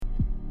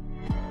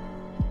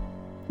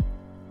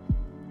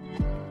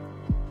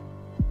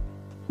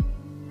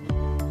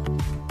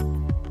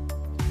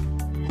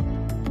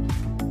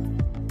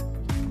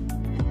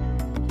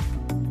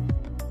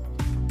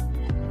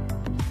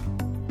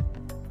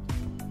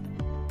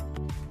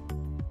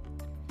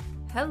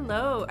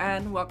Hello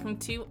and welcome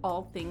to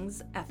All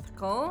Things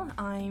Ethical.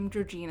 I'm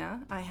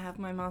Georgina. I have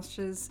my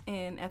master's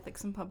in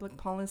ethics and public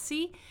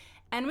policy,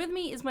 and with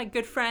me is my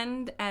good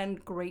friend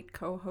and great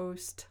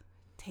co-host,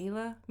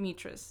 Taylor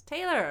Metris.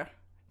 Taylor,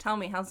 tell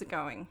me, how's it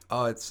going?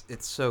 Oh, it's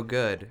so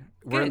good.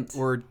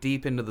 We're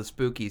deep into the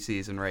spooky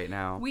season right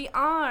now. We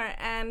are,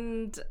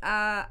 and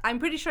I'm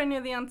pretty sure I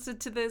know the answer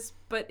to this,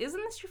 but isn't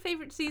this your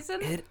favorite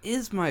season? It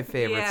is my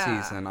favorite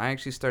season. I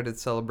actually started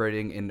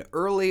celebrating in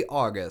early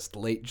August,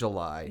 late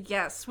July.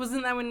 Yes.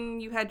 Wasn't that when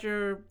you had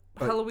your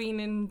Halloween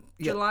in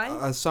July?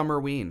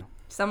 Summerween.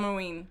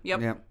 Summerween.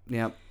 Yep.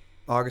 Yep.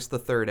 August the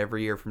 3rd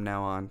every year from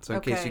now on. So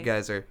in case you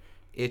guys are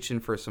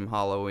itching for some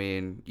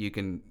Halloween, you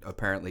can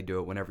apparently do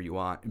it whenever you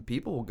want, and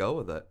people will go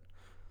with it.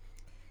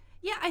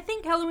 Yeah, I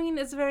think Halloween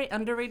is a very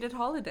underrated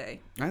holiday.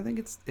 I think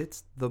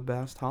it's the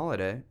best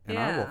holiday, and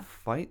I will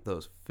fight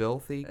those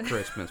filthy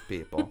Christmas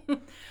people.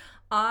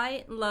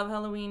 I love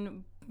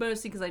Halloween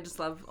mostly because I just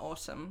love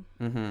autumn.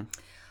 Mm-hmm.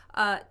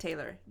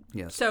 Taylor.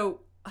 Yes. So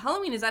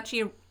Halloween is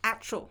actually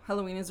actual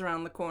Halloween is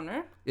around the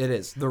corner. It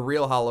is the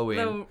real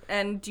Halloween.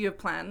 And do you have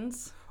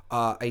plans?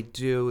 I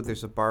do.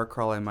 There's a bar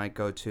crawl I might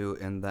go to,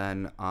 and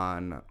then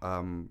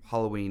on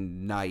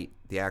Halloween night,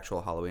 the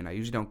actual Halloween, I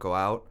usually don't go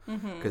out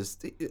because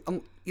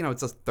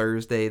it's a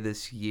Thursday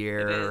this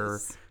year. It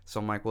is.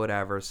 So I'm like,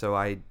 whatever. So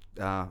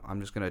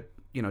I'm just gonna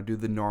do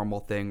the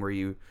normal thing where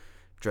you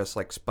dress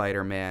like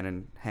Spider-Man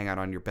and hang out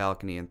on your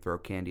balcony and throw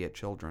candy at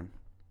children.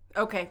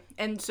 Okay,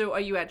 and so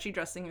are you actually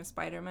dressing as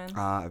Spider-Man?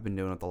 I've been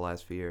doing it the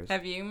last few years.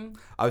 Have you?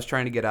 I was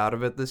trying to get out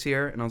of it this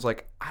year, and I was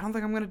like, I don't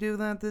think I'm gonna do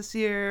that this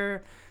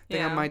year. I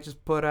think I might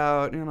just put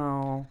out,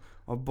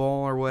 a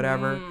bowl or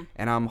whatever,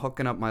 and I'm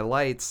hooking up my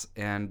lights,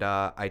 and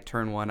I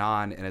turn one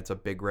on, and it's a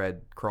big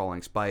red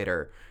crawling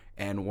spider,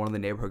 and one of the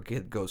neighborhood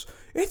kids goes,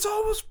 "It's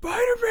almost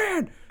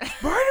Spider-Man!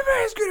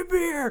 Spider-Man's gonna be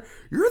here!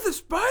 You're the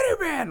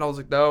Spider-Man!" And I was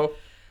like,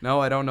 No,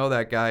 I don't know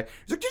that guy.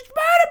 He's like, "It's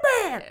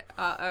Spider-Man!"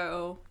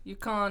 Uh-oh.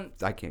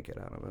 I can't get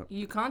out of it.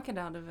 You can't get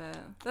out of it.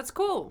 That's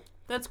cool.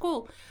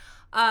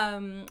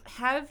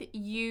 Have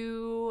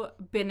you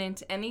been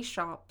into any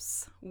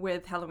shops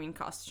with Halloween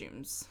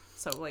costumes?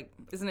 So,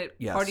 isn't it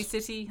Party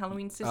City,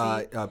 Halloween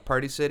City?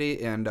 Party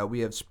City, and we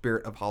have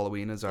Spirit of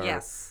Halloween as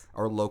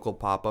our local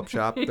pop-up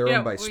shop. They're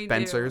owned by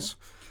Spencer's.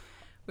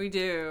 We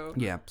do.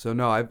 Yeah, so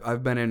no,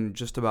 I've been in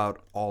just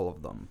about all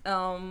of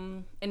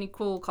them. Any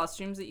cool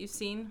costumes that you've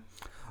seen?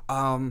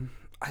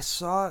 I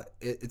saw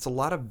it's a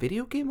lot of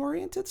video game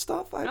oriented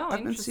stuff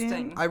I've been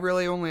seeing.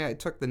 I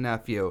took the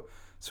nephew,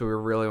 so we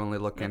were really only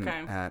looking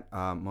at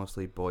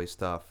mostly boy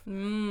stuff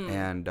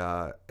and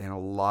a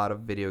lot of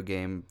video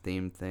game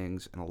themed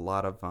things and a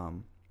lot of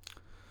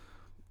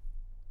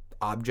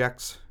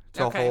objects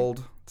to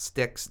hold,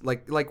 sticks,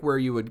 like where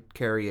you would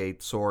carry a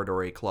sword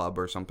or a club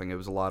or something. It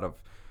was a lot of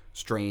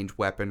strange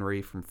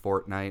weaponry from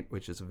Fortnite,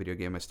 which is a video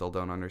game I still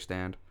don't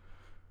understand.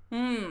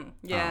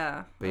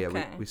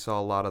 We saw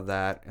a lot of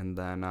that, and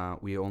then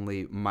we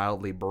only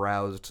mildly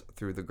browsed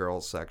through the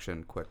girls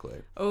section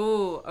quickly.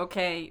 Oh,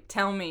 okay.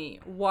 Tell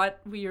me,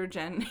 what were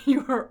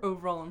your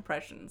overall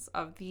impressions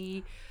of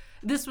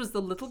this was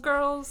the little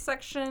girls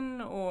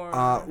section,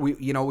 or?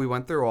 We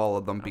went through all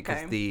of them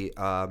because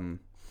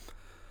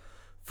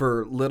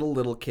for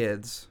little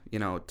kids,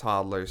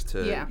 toddlers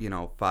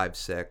to 5,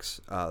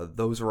 6,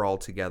 those are all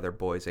together,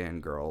 boys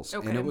and girls.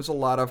 And it was a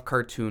lot of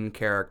cartoon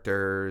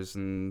characters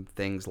and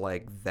things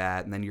like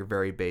that. And then you're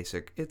very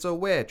basic. It's a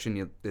witch,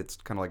 and it's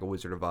kind of like a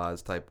Wizard of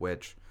Oz type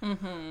witch.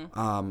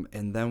 Mm-hmm.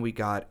 And then we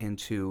got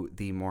into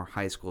the more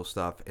high school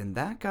stuff, and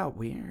that got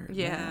weird.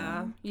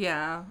 Yeah.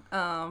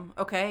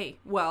 Okay.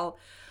 Well,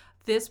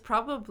 this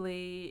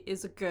probably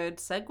is a good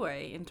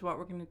segue into what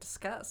we're going to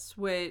discuss,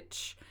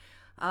 which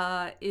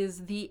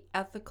is the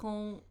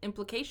ethical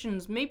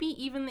implications, maybe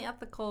even the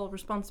ethical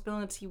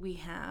responsibility we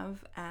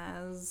have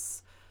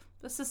as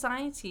a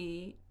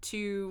society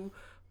to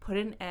put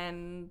an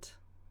end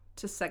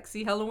to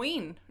sexy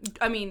Halloween.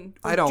 I mean,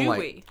 do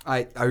we?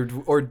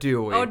 Or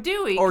do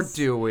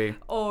we?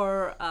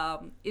 Or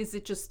is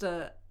it just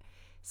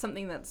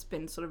something that's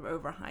been sort of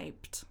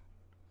overhyped?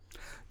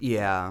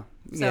 Yeah.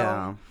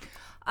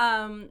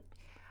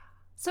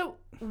 So,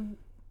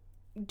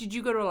 did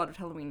you go to a lot of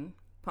Halloween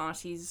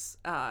parties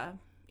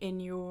in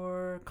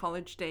your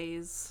college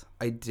days?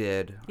 I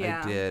did.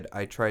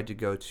 I tried to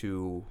go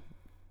to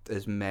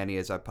as many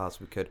as I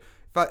possibly could.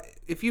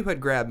 If you had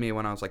grabbed me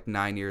when I was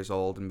 9 years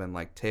old and been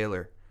like,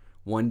 "Taylor,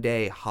 one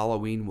day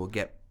Halloween will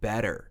get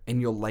better and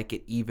you'll like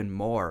it even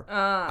more,"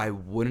 I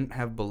wouldn't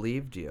have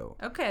believed you.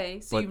 Okay,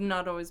 so you've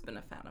not always been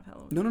a fan of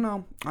Halloween.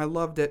 No. I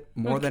loved it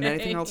more than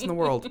anything else in the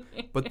world.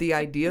 But the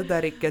idea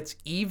that it gets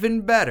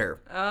even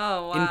better,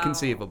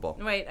 inconceivable.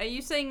 Wait, are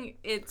you saying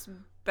it's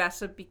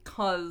better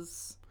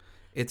because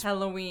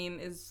Halloween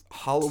is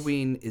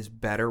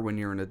better when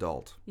you're an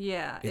adult?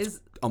 Yeah.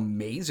 It's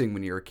amazing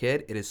when you're a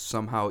kid. It is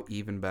somehow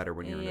even better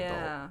when you're an adult.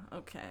 Yeah,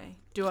 okay.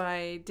 Do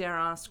I dare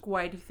ask,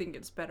 why do you think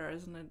it's better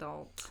as an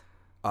adult?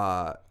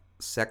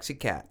 Sexy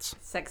cats.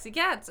 Sexy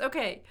cats,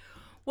 okay.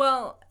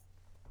 Well,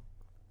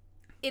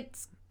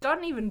 it's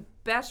gotten even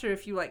better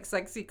if you like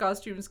sexy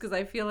costumes, because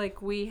I feel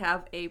like we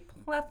have a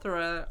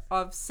plethora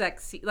of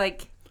sexy,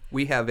 like...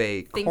 We have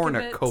a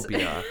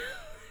cornucopia.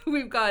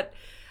 We've got,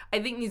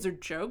 I think these are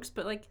jokes,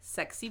 but like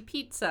sexy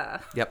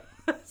pizza. Yep.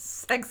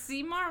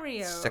 Sexy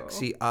Mario.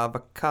 Sexy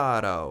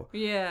avocado.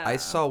 Yeah. I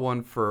saw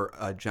one for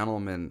a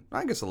gentleman.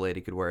 I guess a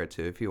lady could wear it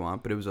too if you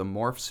want, but it was a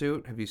morph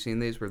suit. Have you seen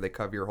these where they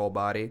cover your whole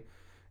body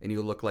and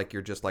you look like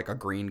you're just like a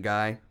green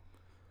guy?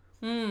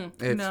 No.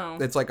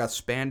 It's like a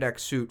spandex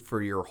suit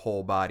for your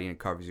whole body and it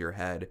covers your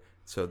head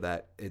so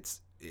that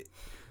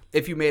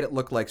if you made it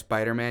look like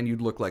Spider-Man,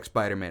 you'd look like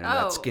Spider-Man in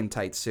that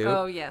skin-tight suit.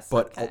 Oh, yes.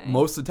 But okay.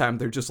 most of the time,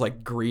 they're just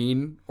like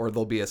green, or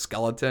there'll be a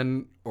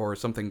skeleton or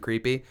something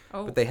creepy.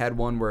 Oh. But they had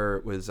one where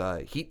it was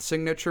a heat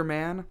signature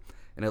man,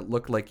 and it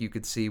looked like you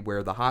could see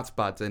where the hot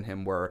spots in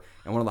him were.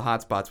 And one of the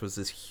hot spots was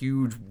this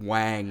huge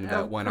wang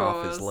that went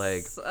off his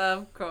leg.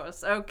 Of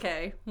course.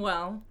 Okay.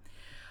 Well,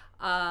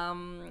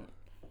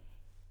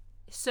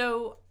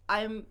 so...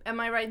 am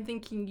I right in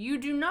thinking you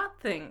do not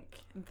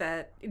think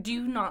that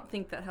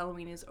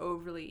Halloween is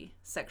overly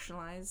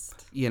sexualized?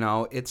 You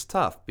know, it's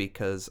tough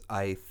because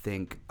I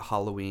think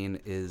Halloween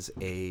is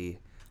a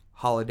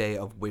holiday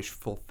of wish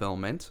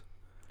fulfillment.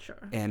 Sure.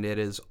 And it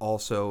is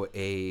also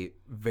a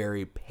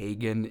very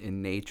pagan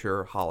in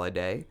nature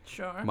holiday.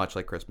 Sure. Much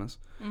like Christmas.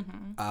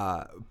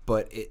 Mm-hmm.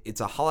 But it's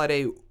a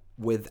holiday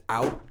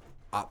without...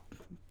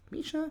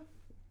 Misha?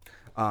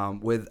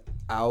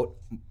 Without...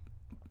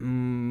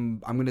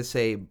 I'm going to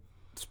say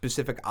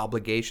specific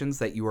obligations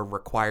that you are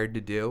required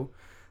to do.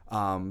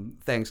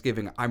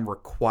 Thanksgiving, I'm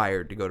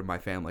required to go to my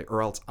family,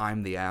 or else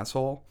I'm the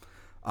asshole.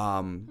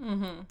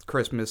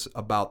 Christmas,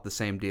 about the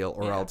same deal,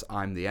 or else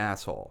I'm the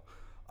asshole.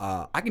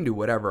 I can do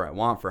whatever I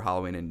want for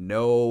Halloween, and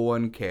no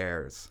one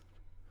cares.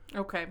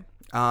 Okay.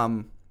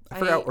 I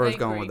forgot where I was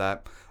going with agree.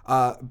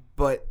 that.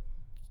 But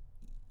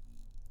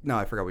no,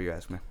 I forgot what you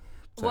asked me.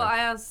 Sorry. Well, I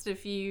asked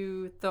if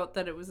you thought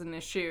that it was an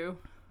issue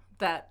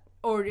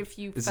or if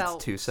you felt...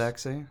 Is it too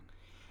sexy?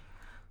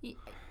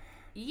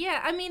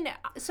 Yeah, I mean,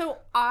 so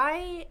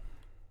I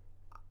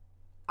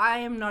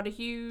am not a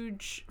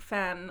huge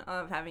fan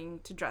of having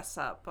to dress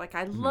up. Like,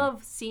 I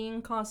love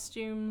seeing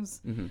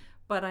costumes,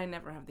 but I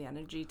never have the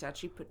energy to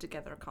actually put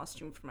together a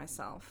costume for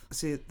myself.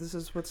 See, this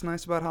is what's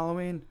nice about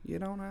Halloween. You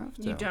don't have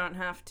to. You don't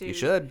have to. You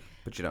should,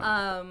 but you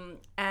don't.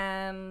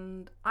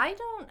 And I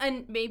don't,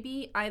 and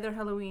maybe either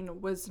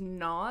Halloween was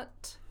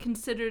not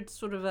considered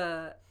sort of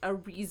a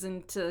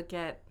reason to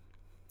get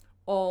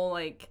all,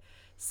 like,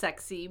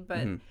 sexy,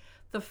 but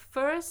the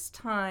first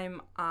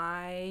time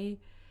I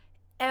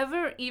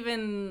ever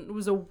even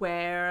was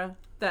aware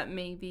that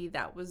maybe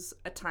that was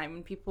a time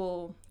when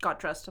people got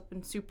dressed up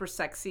in super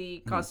sexy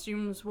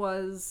costumes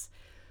was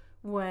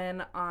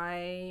when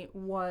I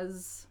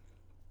was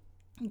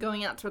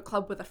going out to a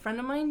club with a friend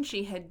of mine.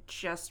 She had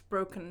just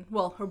her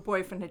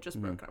boyfriend had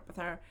just broken up with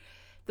her.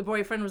 The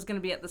boyfriend was going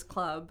to be at this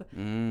club,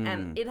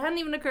 and it hadn't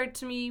even occurred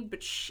to me,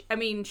 but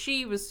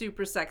she was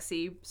super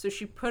sexy, so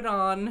she put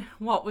on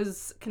what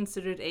was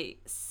considered a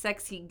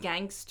sexy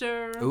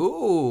gangster.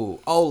 Ooh.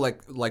 Oh,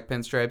 like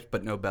pinstripes,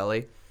 but no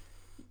belly?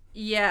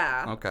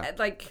 Yeah. Okay.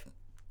 Like,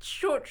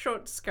 short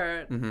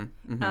skirt.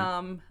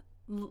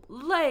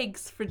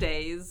 Legs for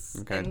days.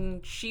 Okay.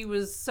 And she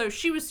was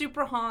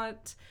super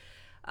hot.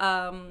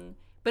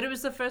 But it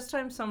was the first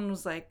time someone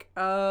was like,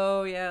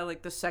 oh, yeah,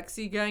 like the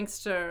sexy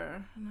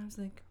gangster. And I was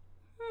like,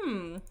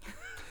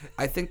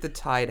 I think the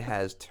tide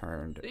has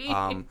turned.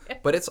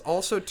 But it's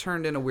also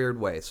turned in a weird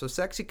way. So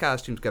sexy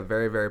costumes got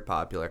very, very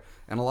popular.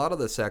 And a lot of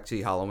the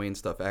sexy Halloween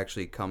stuff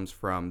actually comes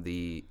from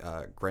the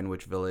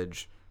Greenwich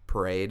Village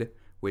Parade,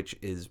 which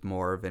is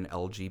more of an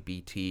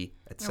LGBT,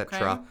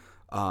 etc.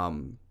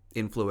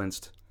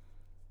 Influenced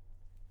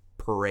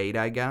parade,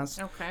 I guess.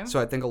 Okay.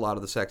 So I think a lot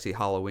of the sexy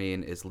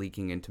Halloween is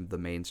leaking into the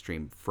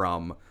mainstream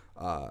from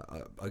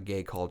a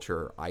gay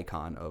culture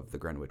icon of the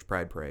Greenwich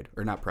Pride Parade,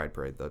 or not Pride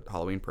Parade, the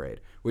Halloween Parade,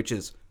 which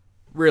is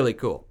really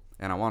cool,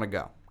 and I want to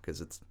go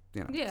because it's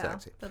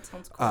sexy. That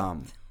sounds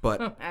cool.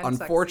 But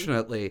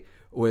unfortunately,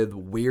 with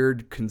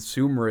weird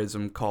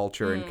consumerism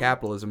culture and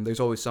capitalism, there's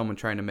always someone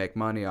trying to make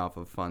money off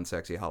of fun,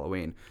 sexy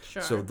Halloween.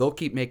 Sure. So they'll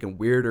keep making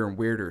weirder and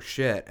weirder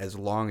shit as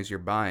long as you're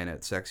buying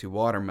it. Sexy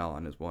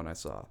watermelon is one I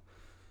saw.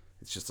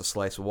 It's just a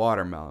slice of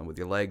watermelon with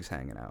your legs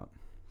hanging out.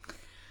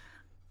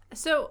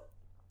 So,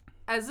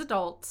 as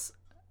adults,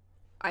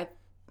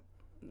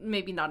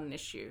 maybe not an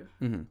issue.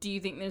 Do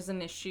you think there's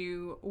an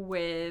issue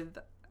with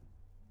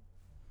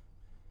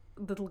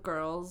little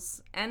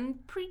girls and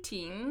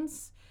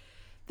preteens?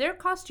 Their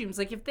costumes,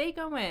 like if they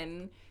go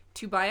in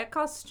to buy a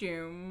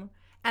costume,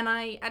 and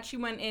I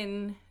actually went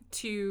in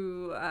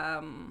to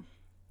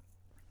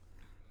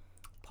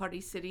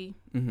Party City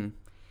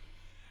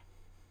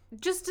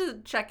just to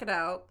check it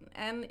out,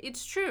 and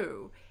it's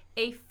true.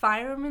 A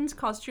fireman's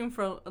costume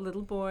for a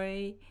little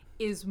boy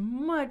is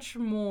much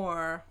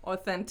more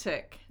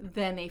authentic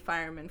than a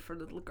fireman for a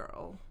little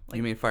girl. Like,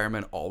 you mean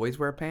firemen always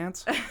wear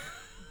pants? I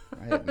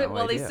had no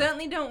well, idea. they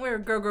certainly don't wear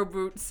go-go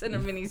boots and a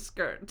mini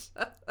skirt.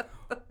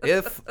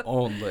 If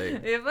only.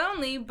 If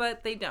only,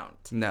 but they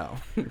don't. No.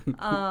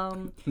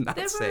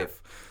 Not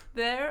safe.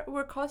 There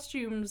were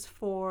costumes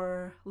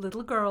for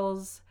little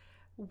girls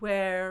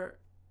where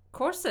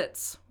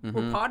corsets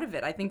were part of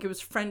it. I think it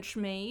was French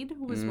Maid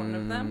was one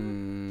of them.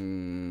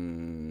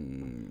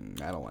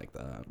 I don't like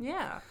that.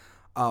 Yeah.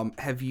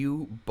 Have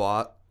you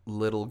bought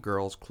little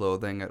girls'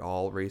 clothing at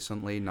all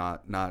recently?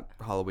 Not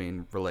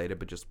Halloween related,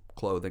 but just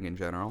clothing in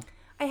general?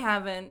 I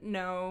haven't,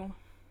 no.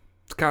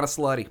 It's kind of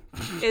slutty.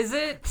 Is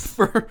it?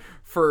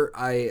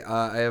 I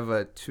have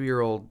a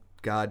 2-year-old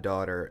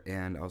goddaughter,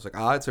 and I was like,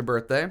 it's her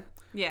birthday.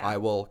 Yeah. I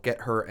will get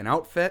her an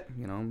outfit,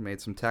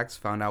 made some texts,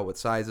 found out what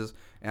sizes,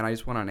 and I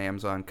just went on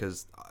Amazon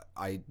because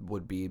I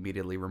would be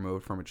immediately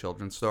removed from a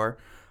children's store.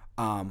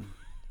 Hi,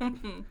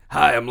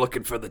 I'm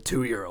looking for the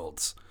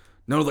 2-year-olds.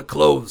 No, the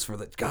clothes for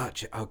the...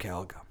 Gotcha. Okay,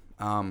 I'll go.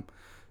 And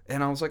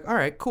I was like, all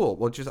right, cool.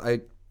 Well,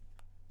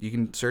 you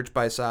can search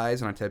by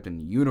size, and I typed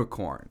in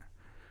unicorn.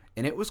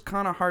 And it was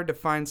kind of hard to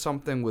find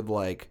something with,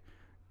 like,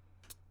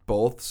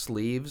 both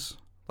sleeves.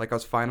 Like, I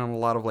was finding a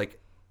lot of,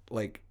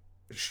 like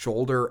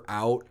shoulder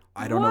out,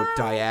 I don't know,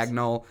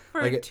 diagonal.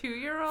 For like a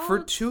 2-year-old? For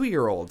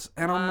 2-year-olds.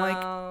 And wow.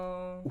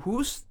 I'm like,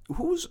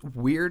 whose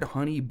weird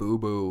honey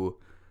boo-boo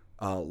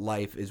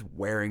life is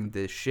wearing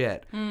this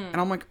shit? And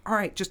I'm like, all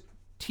right, just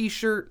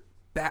t-shirt,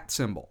 bat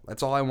symbol.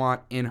 That's all I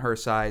want in her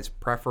size,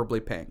 preferably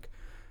pink.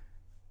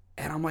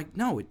 And I'm like,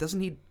 no, it doesn't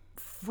need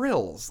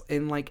frills.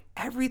 And, like,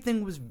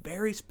 everything was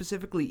very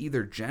specifically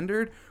either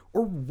gendered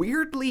or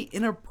weirdly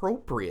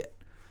inappropriate.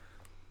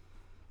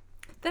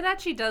 That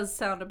actually does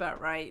sound about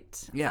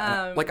right.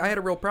 Yeah, I had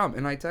a real problem,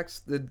 and I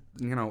texted,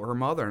 her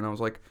mother, and I was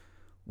like,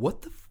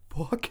 "What the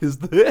fuck is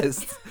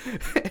this?"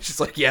 And she's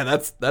like, "Yeah,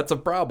 that's a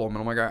problem."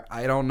 And I'm like,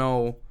 "I don't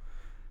know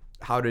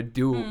how to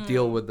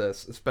deal with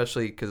this,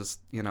 especially because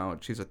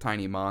she's a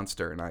tiny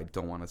monster, and I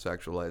don't want to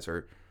sexualize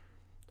her."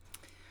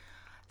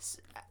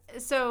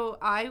 So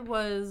I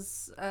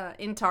was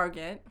in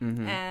Target,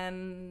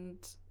 and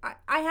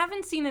I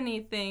haven't seen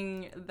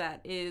anything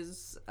that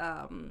is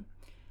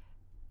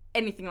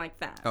anything like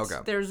that. Okay.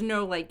 There's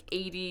no, like,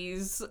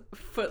 80s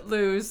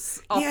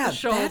Footloose off the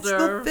shoulder. Yeah, that's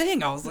the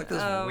thing. I was like,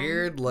 this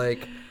weird,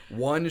 like,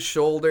 one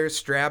shoulder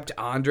strapped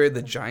Andre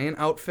the Giant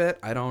outfit.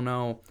 I don't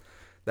know.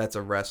 That's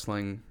a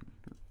wrestling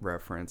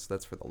reference.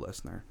 That's for the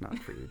listener, not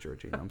for you,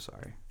 Georgina. I'm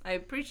sorry. I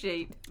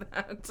appreciate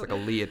that. It's like a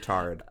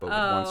leotard, but with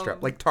one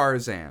strap. Like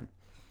Tarzan.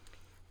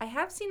 I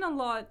have seen a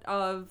lot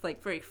of,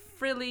 like, very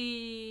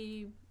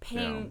frilly,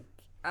 pink,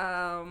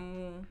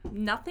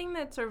 nothing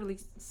that's overly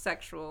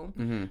sexual.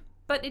 Mm-hmm.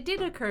 But it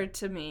did occur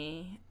to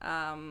me,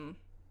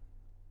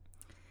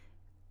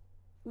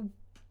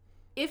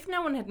 if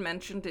no one had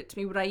mentioned it to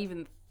me, would I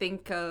even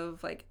think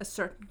of, like, a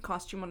certain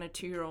costume on a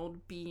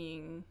 2-year-old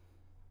being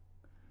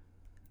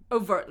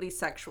overtly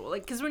sexual?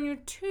 Like, because when you're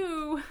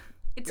 2,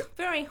 it's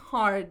very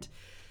hard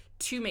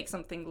to make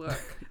something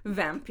look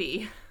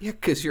vampy. Yeah,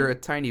 because you're a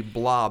tiny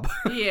blob.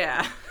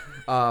 Yeah.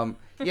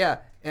 Yeah,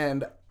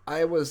 and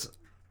I was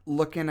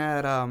looking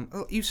at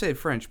you said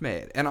French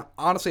Maid, and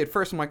honestly at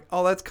first I'm like,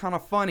 oh, that's kind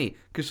of funny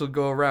because she'll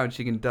go around,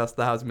 she can dust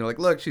the house and be like,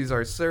 look, she's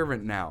our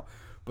servant now.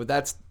 But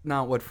that's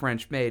not what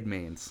French Maid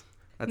means.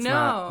 That's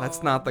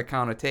not the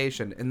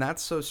connotation, and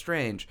that's so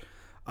strange.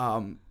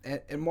 And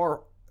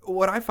more,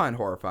 what I find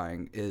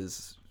horrifying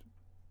is,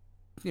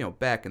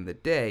 back in the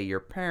day, your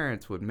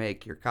parents would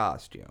make your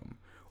costume,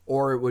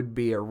 or it would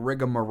be a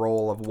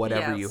rigmarole of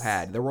whatever you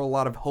had. There were a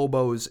lot of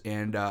hobos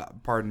and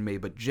pardon me,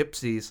 but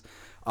gypsies.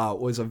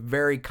 Was a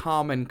very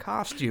common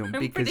costume.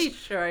 I'm pretty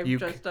sure I've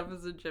dressed up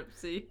as a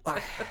gypsy.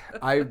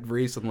 I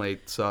recently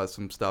saw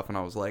some stuff and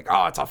I was like,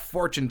 oh, it's a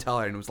fortune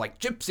teller. And it was like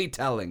gypsy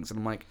tellings. And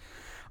I'm like,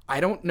 I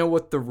don't know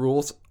what the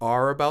rules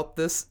are about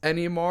this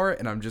anymore.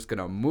 And I'm just going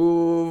to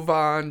move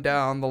on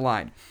down the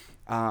line.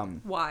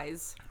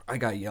 Wise. I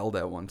got yelled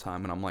at one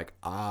time and I'm like,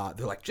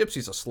 they're like,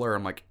 gypsy's a slur.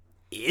 I'm like,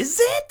 is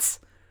it?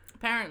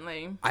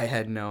 Apparently. I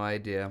had no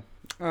idea.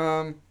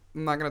 I'm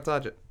not going to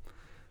touch it.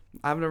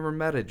 I've never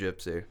met a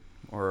gypsy.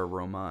 Or a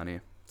Romani.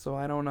 So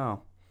I don't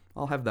know.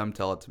 I'll have them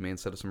tell it to me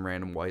instead of some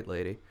random white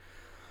lady.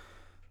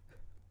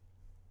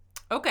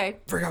 Okay.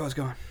 Forgot what I was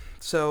going.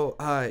 So,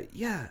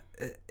 yeah,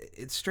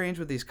 it's strange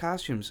with these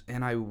costumes.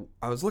 And I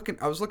was looking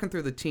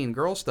through the teen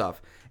girl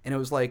stuff, and it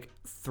was like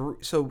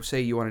so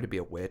say you wanted to be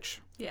a witch.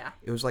 Yeah.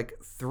 It was like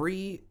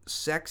 3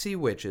 sexy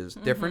witches,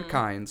 different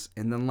kinds,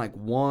 and then like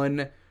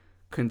 1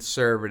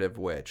 conservative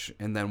witch,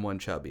 and then 1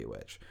 chubby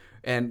witch.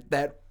 And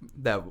that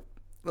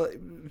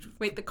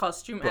wait, the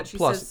costume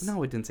actually says...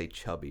 No, it didn't say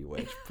chubby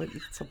witch, but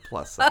it's a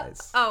plus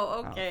size.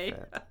 Oh, okay.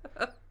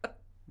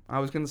 I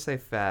was going to say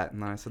fat,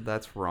 and then I said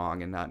that's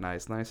wrong and not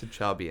nice. And then I said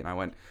chubby, and I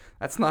went,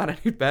 that's not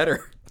any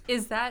better.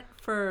 Is that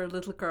for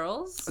little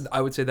girls?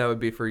 I would say that would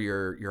be for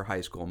your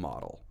high school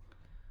model.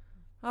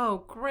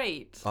 Oh,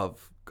 great.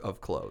 Of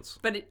clothes.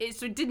 But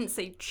it didn't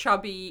say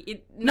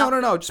chubby.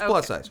 No, just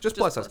plus size. Just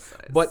plus size.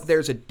 But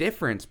there's a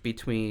difference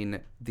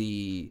between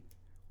the...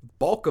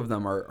 bulk of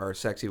them are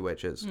sexy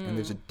witches, and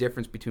there's a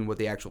difference between what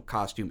the actual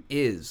costume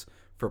is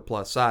for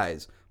plus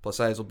size. Plus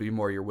size will be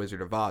more your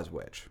Wizard of Oz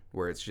witch,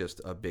 where it's just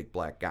a big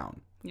black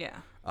gown. Yeah.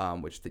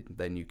 Which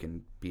then you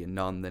can be a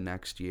nun the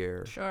next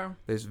year. Sure.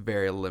 There's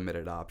very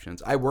limited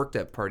options. I worked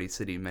at Party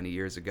City many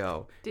years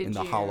ago in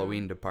the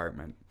Halloween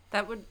department.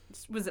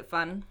 Was it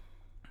fun?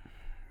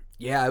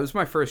 Yeah, it was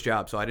my first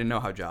job, so I didn't know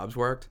how jobs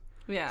worked.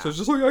 Yeah. So it's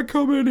just like, I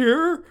come in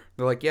here.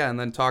 They're like, yeah, and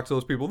then talk to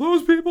those people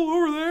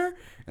over there.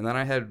 And then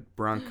I had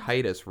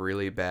bronchitis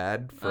really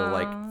bad for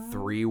like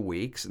 3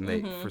 weeks.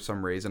 And for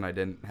some reason, I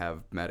didn't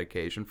have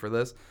medication for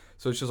this.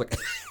 So it's just like,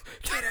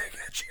 can I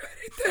get you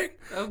anything?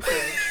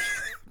 Okay.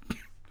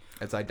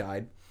 As I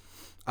died.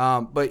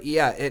 But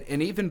yeah,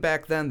 and even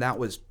back then, that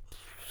was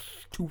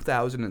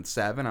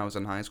 2007. I was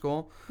in high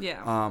school.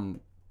 Yeah.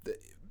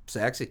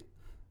 Sexy.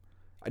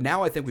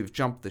 Now I think we've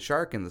jumped the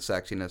shark in the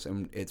sexiness,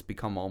 and it's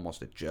become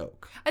almost a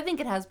joke. I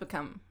think it has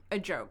become a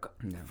joke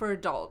for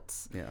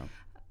adults. Yeah.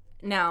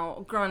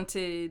 Now,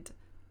 granted,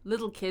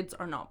 little kids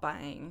are not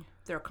buying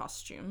their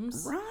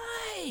costumes.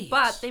 Right.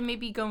 But they may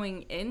be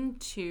going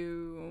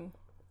into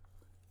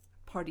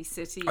Party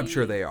City. I'm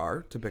sure they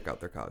are, to pick out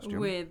their costume.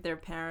 With their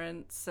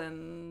parents,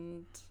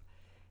 and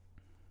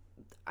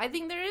I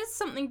think there is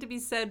something to be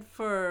said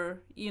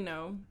for,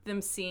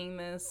 them seeing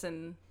this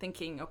and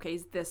thinking, okay,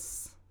 is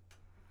this...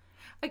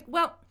 Like,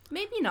 well,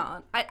 maybe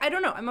not. I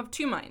don't know. I'm of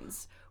two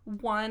minds.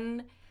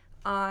 One,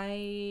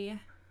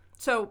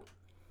 so,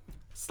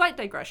 slight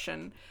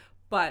digression,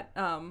 but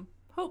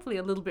hopefully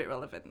a little bit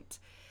relevant.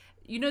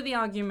 You know the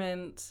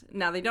argument,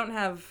 now they don't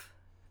have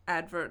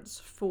adverts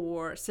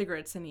for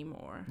cigarettes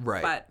anymore.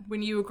 Right. But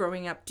when you were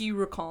growing up, do you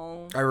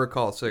recall? I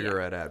recall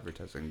cigarette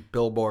advertising.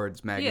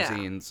 Billboards,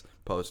 magazines,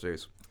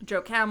 posters.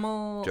 Joe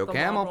Camel. Joe the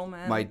Camel. Marlboro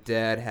Man. My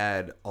dad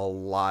had a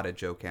lot of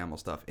Joe Camel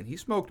stuff, and he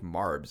smoked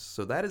Marbs,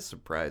 so that is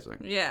surprising.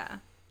 Yeah.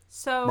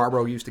 So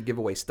Marlboro used to give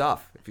away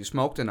stuff. If you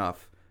smoked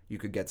enough, you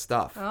could get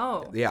stuff.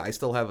 Oh. Yeah, I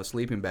still have a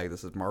sleeping bag that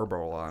says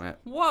Marlboro on it.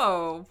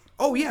 Whoa.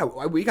 Oh, yeah,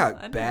 we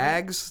got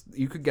bags.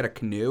 You could get a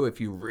canoe if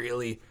you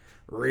really,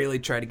 really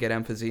try to get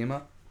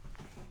emphysema.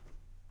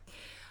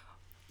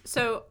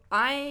 So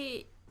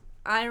I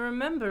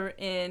remember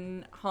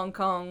in Hong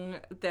Kong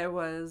there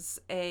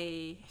was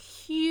a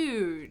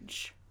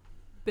huge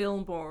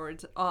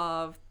billboard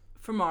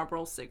for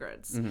Marlboro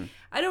cigarettes.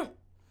 Mm-hmm.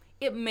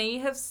 It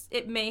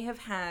may have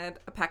had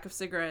a pack of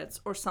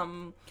cigarettes or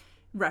some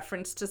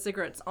reference to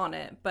cigarettes on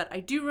it, but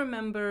I do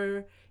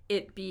remember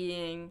it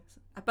being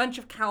a bunch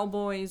of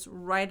cowboys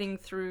riding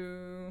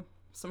through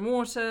some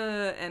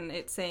water and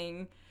it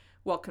saying,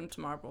 "Welcome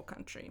to Marlboro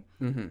Country."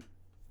 Mm-hmm.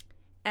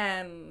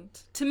 And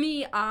to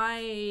me,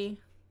 I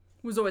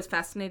was always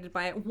fascinated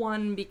by it.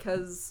 One,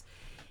 because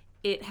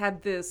it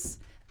had this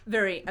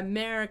very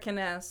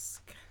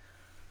American-esque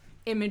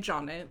image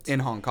on it. In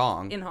Hong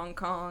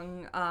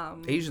Kong.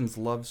 Asians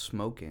love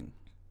smoking.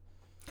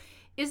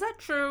 Is that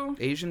true?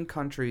 Asian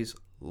countries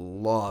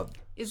love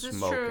Is this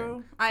smoking.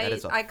 true?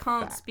 I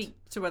can't speak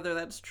to whether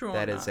that's true or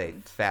not. That is a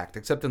fact.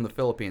 Except in the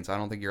Philippines. I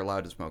don't think you're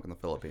allowed to smoke in the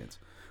Philippines.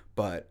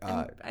 But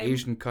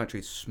Asian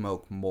countries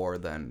smoke more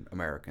than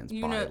Americans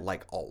by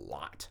like a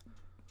lot.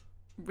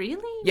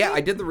 Really? Yeah, I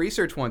did the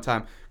research one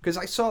time because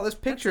I saw this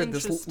picture of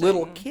this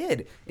little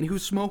kid and he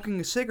was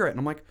smoking a cigarette, and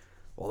I'm like,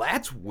 well,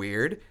 that's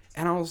weird.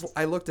 And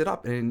I looked it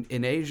up, and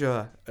in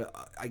Asia,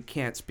 I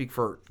can't speak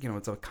for,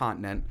 it's a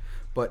continent,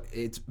 but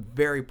it's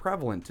very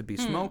prevalent to be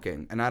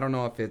smoking. And I don't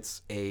know if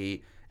it's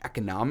a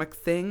economic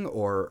thing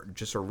or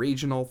just a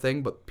regional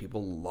thing, but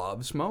people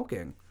love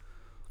smoking.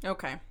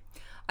 Okay.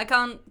 I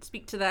can't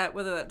speak to that,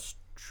 whether that's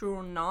true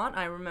or not.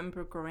 I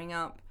remember growing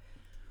up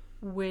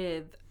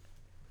with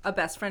a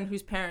best friend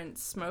whose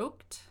parents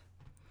smoked.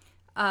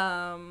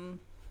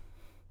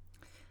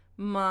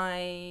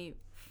 My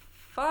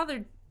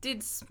father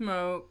did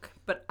smoke,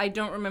 but I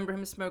don't remember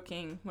him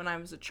smoking when I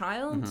was a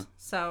child.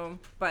 Mm-hmm.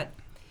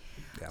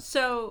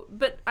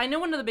 But I know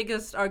one of the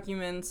biggest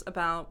arguments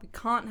about we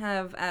can't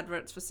have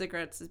adverts for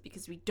cigarettes is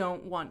because we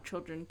don't want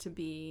children to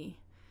be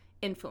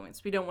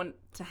influenced. We don't want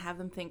to have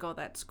them think, oh,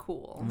 that's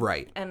cool.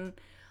 Right. And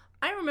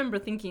I remember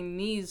thinking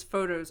these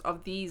photos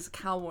of these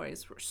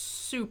cowboys were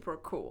super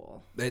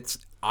cool.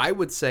 I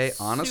would say,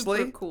 honestly,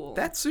 super cool.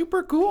 That's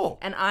super cool.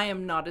 And I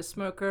am not a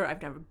smoker.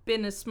 I've never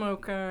been a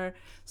smoker.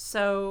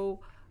 So,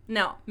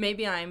 now,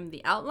 maybe I'm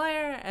the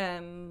outlier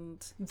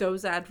and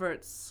those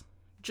adverts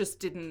just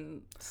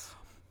didn't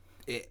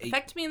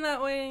affect me in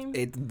that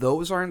way.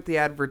 Those aren't the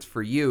adverts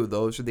for you.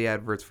 Those are the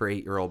adverts for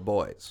 8-year-old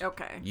boys.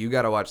 Okay. You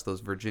got to watch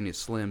those Virginia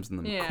Slims and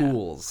them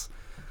Cools.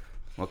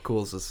 Well,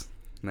 Cools is...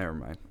 Never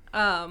mind.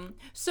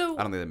 So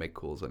I don't think they make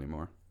Cools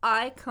anymore.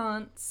 I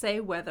can't say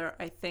whether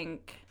I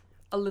think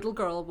a little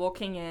girl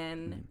walking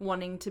in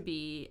wanting to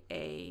be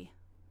a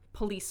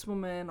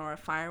policewoman or a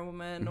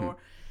firewoman or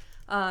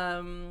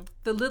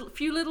the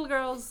few little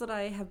girls that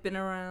I have been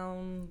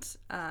around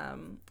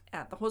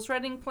at the horse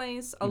riding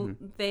place,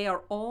 they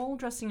are all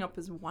dressing up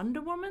as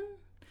Wonder Woman.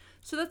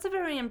 So that's a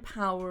very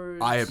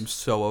empowered... I am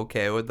so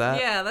okay with that.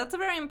 Yeah, that's a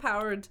very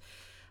empowered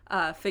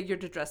figure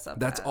to dress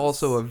up That's as.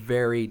 also a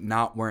very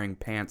not wearing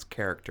pants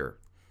character.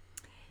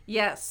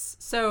 Yes.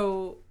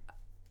 So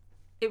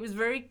it was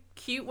very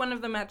cute. One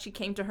of them actually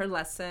came to her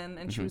lesson,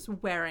 and she was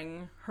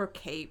wearing her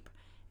cape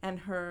and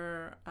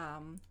her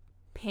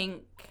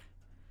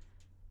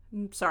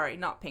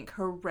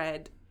her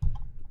red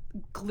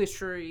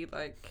glittery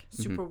like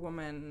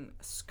Superwoman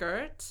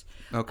skirt.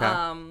 Okay.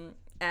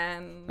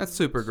 And that's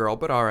Supergirl,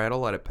 but all right, I'll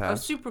let it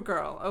pass. Oh,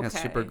 Supergirl. Okay.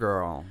 Yeah,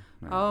 Supergirl.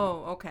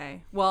 Oh,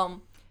 okay. Well,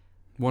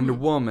 Wonder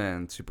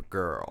Woman,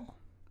 Supergirl.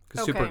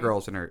 Because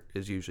Supergirl's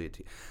is usually a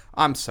T.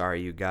 I'm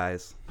sorry, you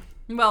guys.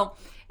 Well,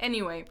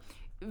 anyway,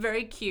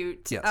 very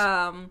cute. Yes.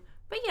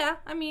 But yeah,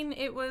 I mean,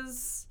 it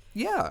was.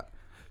 Yeah.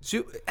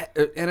 So,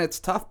 and it's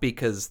tough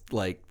because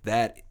like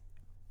that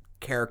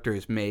character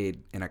is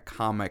made in a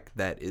comic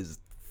that is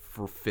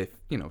for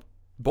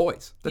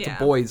boys. That's a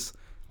boy's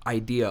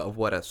idea of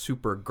what a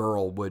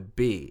Supergirl would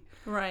be.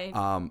 Right.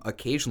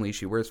 Occasionally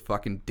she wears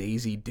fucking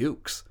Daisy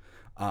Dukes.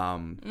 She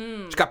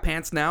got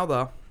pants now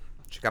though.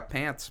 She got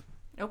pants.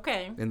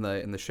 Okay. In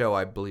the show,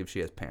 I believe she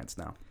has pants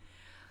now.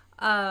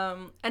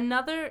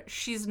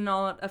 She's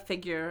not a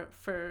figure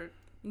for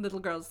little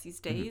girls these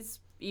days,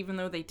 even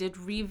though they did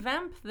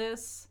revamp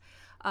this.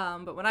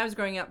 But when I was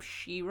growing up,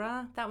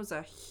 She-Ra, that was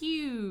a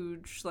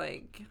huge,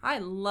 I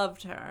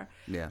loved her.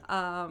 Yeah.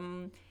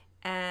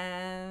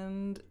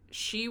 And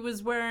she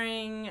was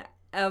wearing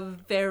a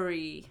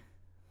very...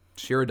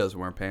 She-Ra doesn't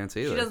wear pants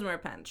either. She doesn't wear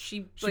pants.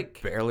 She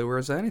barely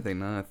wears anything,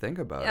 now that I think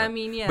about it. I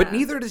mean, yeah. But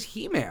neither does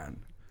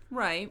He-Man.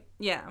 Right,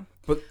 yeah.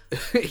 But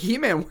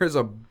He-Man wears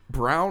a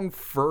brown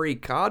furry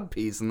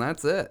codpiece, and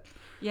that's it.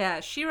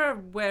 Yeah, She-Ra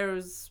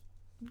wears,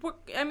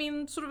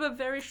 sort of a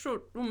very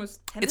short,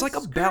 almost tennis It's like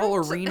a skirt.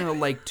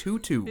 ballerina,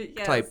 tutu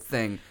Yes. type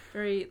thing.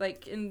 Very,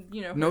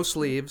 No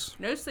sleeves.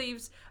 No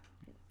sleeves.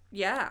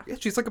 Yeah. Yeah,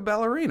 she's like a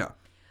ballerina.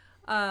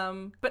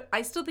 But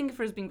I still think of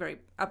her as being very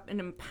an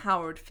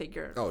empowered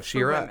figure. Oh, for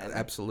She-Ra, women.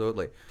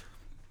 absolutely.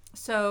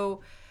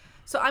 So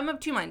I'm of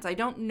two minds. I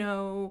don't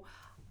know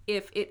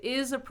if it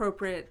is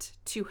appropriate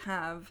to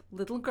have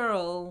little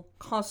girl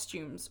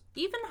costumes,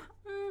 even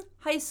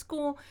high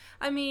school.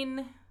 I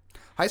mean,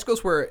 high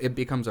school's where it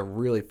becomes a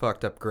really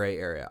fucked up gray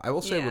area. I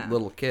will say with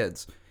little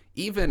kids,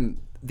 even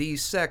the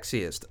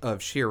sexiest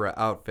of She-Ra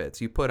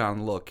outfits you put on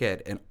a little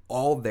kid, and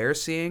all they're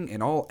seeing,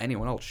 and all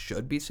anyone else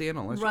should be seeing,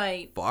 unless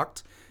you're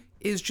fucked,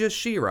 is just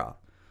She-Ra.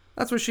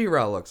 That's what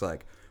She-Ra looks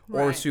like.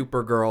 Or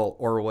Supergirl,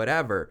 or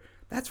whatever.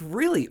 That's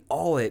really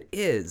all it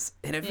is.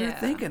 And if you're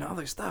thinking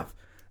other stuff,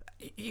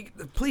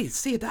 please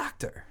see a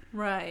doctor.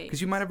 Right.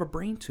 Because you might have a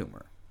brain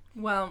tumor.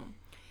 Well,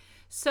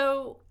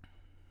 so...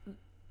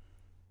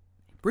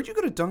 Where'd you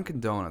go to Dunkin'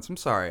 Donuts? I'm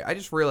sorry. I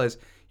just realized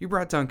you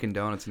brought Dunkin'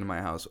 Donuts into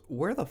my house.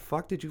 Where the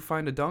fuck did you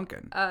find a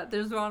Dunkin'?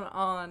 There's one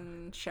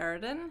on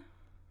Sheridan.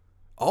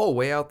 Oh,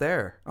 way out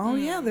there. Oh,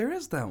 yeah, there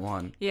is that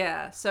one.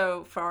 Yeah,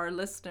 so for our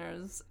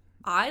listeners,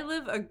 I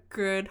live a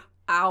good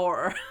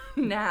hour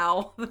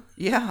now.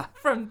 Yeah.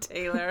 From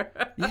Taylor.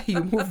 Yeah,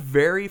 you moved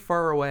very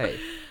far away.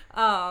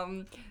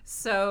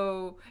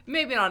 So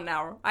maybe not an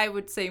hour. I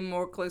would say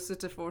more closer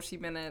to 40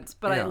 minutes.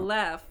 But I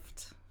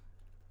left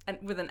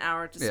with an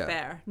hour to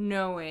spare,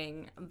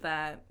 knowing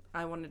that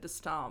I wanted to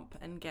stop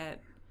and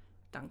get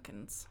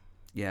Dunkin's.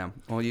 Yeah.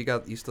 Well,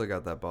 you still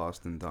got that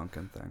Boston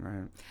Dunkin' thing,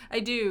 right? I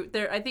do.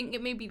 I think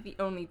it may be the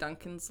only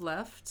Dunkin's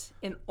left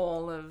in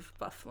all of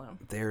Buffalo.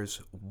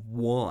 There's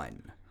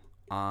one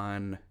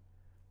on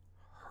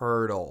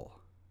Hurdle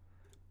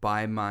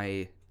by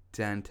my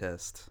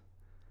dentist.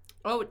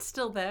 Oh, it's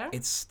still there?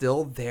 It's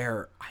still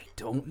there. I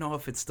don't know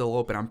if it's still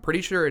open. I'm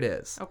pretty sure it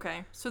is.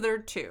 Okay. So there are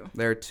two.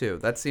 There are two.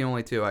 That's the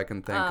only two I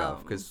can think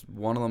of, because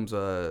one of them's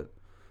a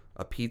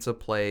pizza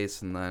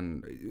place, and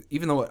then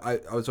even though I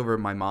was over at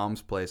my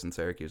mom's place in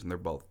Syracuse, and they're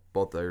both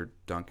their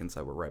Dunkin's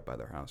that were right by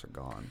their house are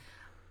gone.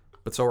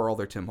 But so are all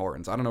their Tim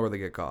Hortons. I don't know where they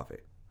get coffee.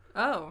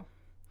 Oh.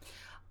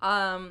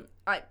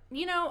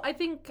 I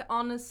think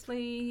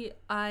honestly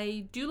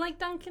I do like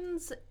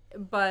Dunkin's,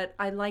 but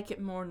I like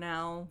it more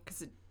now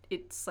because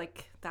it's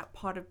like that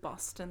part of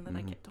Boston that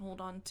I get to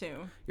hold on to.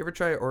 You ever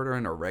try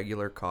ordering a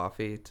regular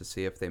coffee to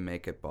see if they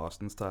make it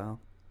Boston style?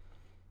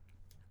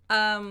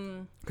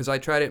 Because I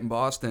tried it in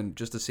Boston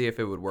just to see if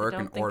it would work.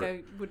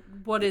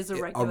 What is a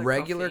regular coffee? A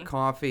regular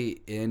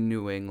coffee in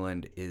New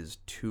England is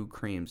 2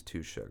 creams,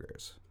 2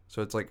 sugars.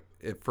 So it's like,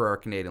 for our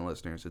Canadian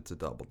listeners, it's a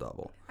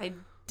double-double. I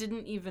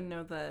didn't even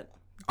know that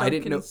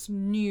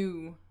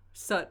Dunkin'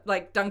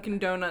 Dunkin'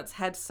 Donuts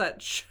had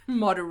such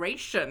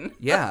moderation.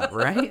 Yeah,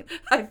 right?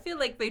 I feel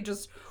like they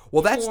just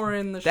pour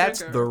in the sugar.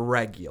 That's the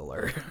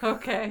regular.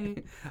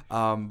 Okay.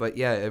 But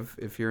yeah,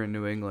 if you're in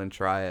New England,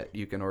 try it.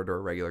 You can order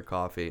a regular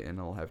coffee, and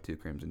it'll have 2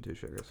 creams and 2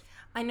 sugars.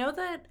 I know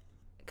that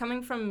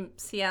coming from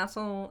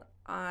Seattle,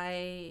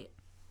 I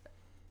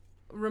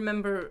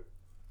remember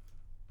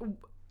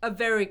a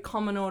very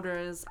common order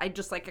is I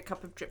just like a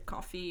cup of drip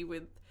coffee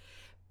with...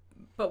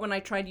 But when I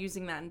tried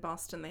using that in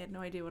Boston, they had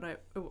no idea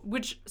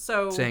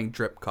Saying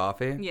drip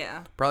coffee?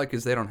 Yeah. Probably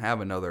because they don't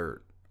have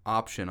another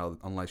option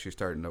unless you're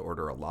starting to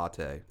order a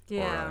latte or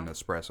an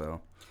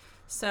espresso.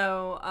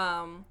 So,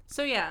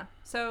 yeah.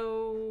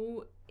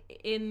 So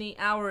in the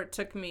hour it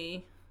took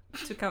me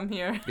to come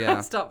here.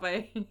 Yeah. Stop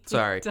by.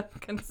 Sorry.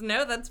 Dunkin's.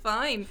 No, that's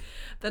fine.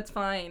 That's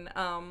fine.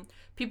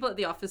 People at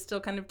the office still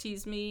kind of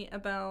tease me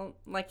about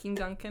liking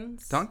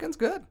Dunkin's. Dunkin's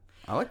good.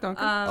 I like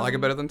Dunkin'. I like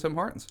it better than Tim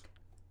Hortons.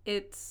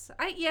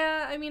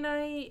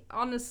 I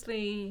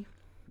honestly,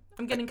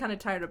 I'm getting kind of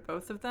tired of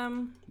both of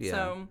them. Yeah.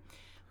 So,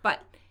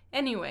 but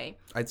anyway.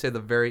 I'd say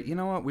you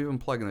know what? We've been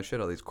plugging the shit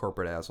out of these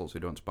corporate assholes who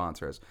don't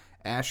sponsor us.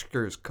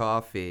 Asker's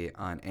Coffee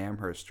on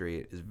Amherst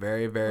Street is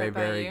very, very,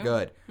 very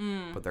good.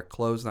 But they're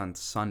closed on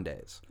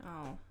Sundays.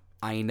 Oh.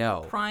 I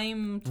know.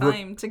 Prime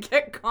time to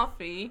get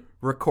coffee.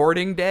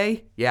 Recording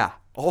day? Yeah.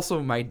 Also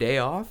my day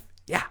off?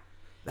 Yeah.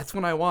 That's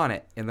when I want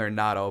it. And they're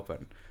not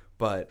open.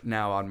 But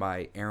now on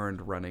my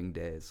errand running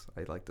days,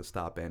 I like to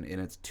stop in.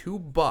 And it's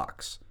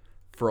 $2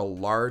 for a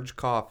large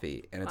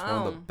coffee. And it's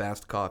one of the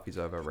best coffees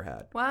I've ever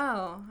had.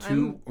 Wow.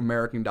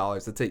 American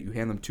dollars. That's it. You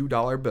hand them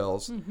 $2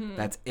 bills. Mm-hmm.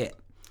 That's it.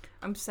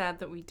 I'm sad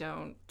that we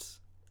don't.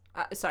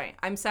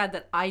 I'm sad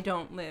that I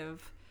don't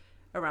live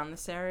around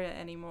this area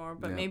anymore.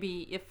 But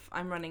maybe if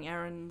I'm running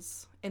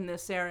errands in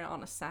this area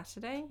on a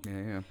Saturday.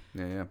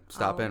 Yeah.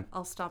 Stop in.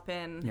 I'll stop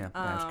in. Yeah,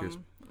 Asker's.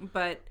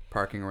 But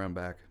parking around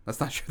back. That's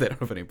not true. They don't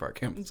have any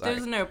parking.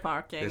 There's no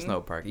parking. There's no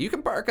parking. You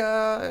can park.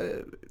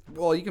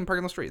 You can park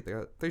in the street.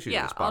 There's usually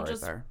a spot right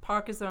there. I'll just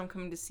park as though I'm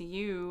coming to see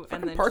you,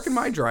 and then park in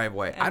my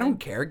driveway. I don't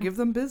care. Give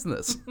them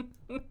business.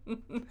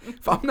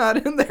 If I'm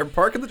not in there,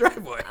 park in the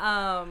driveway.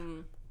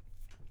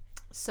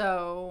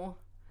 So,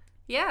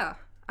 yeah,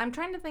 I'm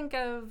trying to think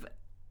of.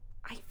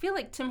 I feel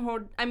like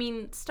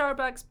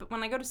Starbucks. But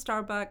when I go to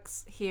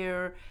Starbucks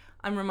here,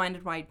 I'm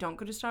reminded why I don't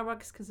go to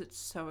Starbucks because it's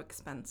so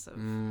expensive.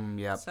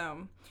 Yeah.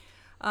 So,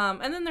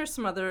 and then there's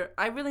some other.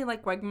 I really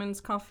like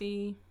Wegmans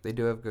coffee. They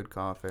do have good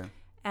coffee.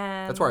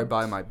 And that's where I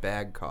buy my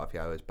bag coffee.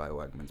 I always buy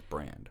Wegmans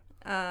brand.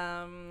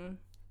 And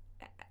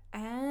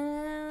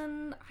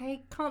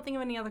I can't think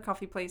of any other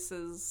coffee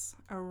places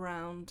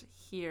around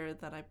here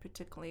that I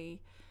particularly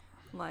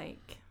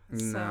like.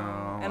 So,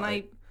 and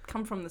I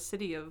come from the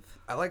city of.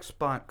 I like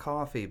Spot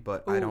Coffee,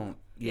 but I don't.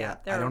 Yeah,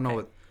 I don't know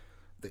what.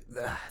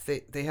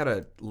 They had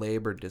a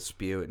labor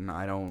dispute, and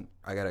I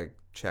gotta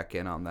check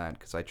in on that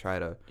because I try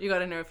to. You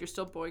gotta know if you're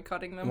still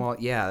boycotting them. Well,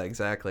 yeah,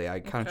 exactly. I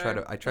kind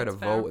of try to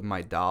vote with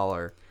my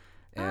dollar,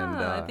 and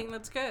I think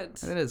that's good.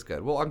 It is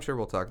good. Well, I'm sure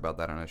we'll talk about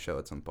that on a show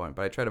at some point.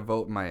 But I try to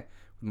vote with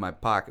my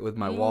pocket with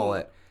my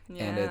wallet,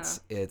 and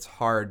it's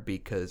hard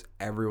because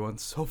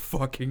everyone's so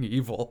fucking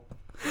evil.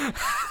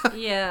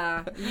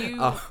 Yeah,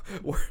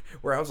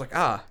 where I was like,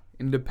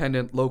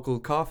 independent local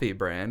coffee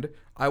brand.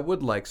 I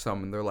would like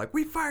some, and they're like,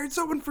 we fired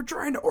someone for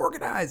trying to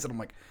organize, and I'm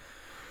like,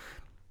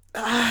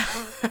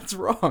 that's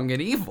wrong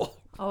and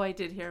evil. Oh, I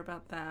did hear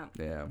about that.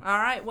 Yeah. All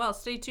right. Well,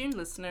 stay tuned,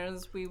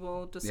 listeners. We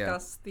will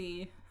discuss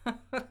the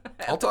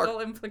ethical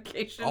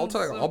implications.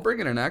 I'll bring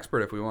in an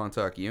expert if we want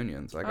to talk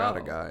unions. I got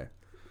a guy.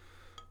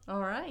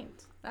 All right.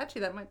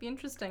 Actually, that might be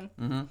interesting.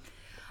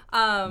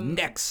 Mm-hmm.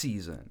 Next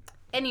season.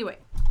 Anyway,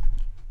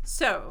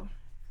 so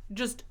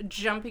just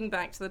jumping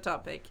back to the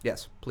topic.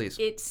 Yes, please.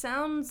 It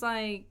sounds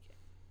like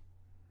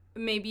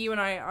maybe you and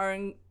I are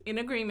in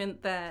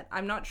agreement that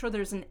I'm not sure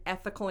there's an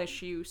ethical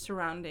issue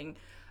surrounding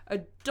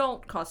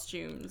adult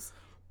costumes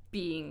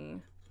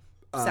being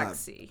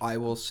sexy. I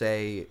will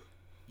say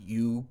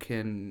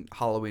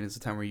Halloween is the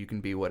time where you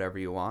can be whatever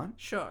you want.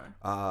 Sure.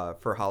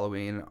 For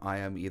Halloween, I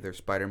am either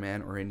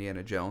Spider-Man or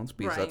Indiana Jones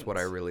because that's what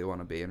I really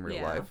want to be in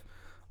real life.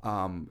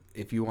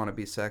 If you want to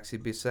be sexy,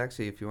 be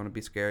sexy. If you want to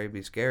be scary,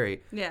 be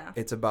scary. Yeah.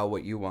 It's about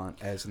what you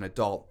want as an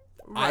adult.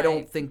 Right. I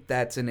don't think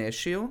that's an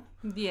issue.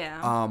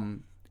 Yeah.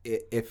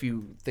 If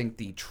you think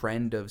the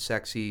trend of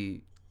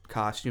sexy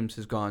costumes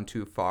has gone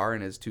too far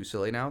and is too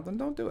silly now, then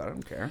don't do it. I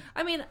don't care.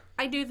 I mean,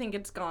 I do think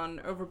it's gone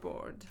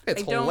overboard.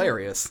 It's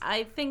hilarious.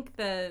 I think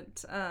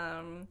that,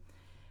 I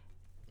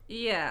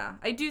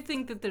do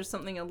think that there's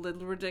something a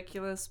little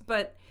ridiculous,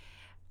 but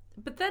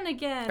then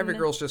again... Every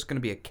girl's just going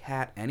to be a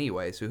cat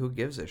anyway, so who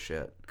gives a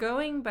shit?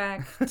 Going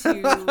back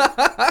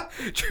to...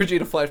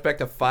 Georgina flashed back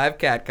to 5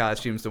 cat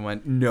costumes and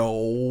went,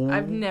 no.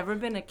 I've never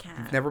been a cat.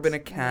 You've never been a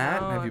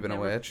cat? No, Have you been a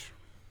witch?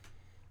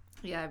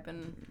 Yeah, I've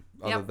been...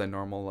 Other than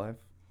normal life?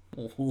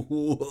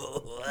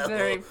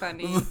 Very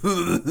funny.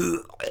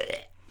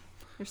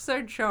 You're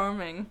so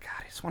charming. God,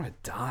 I just want to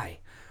die.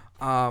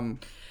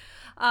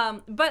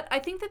 But I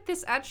think that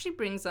this actually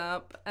brings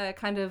up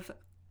kind of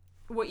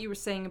what you were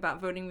saying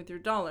about voting with your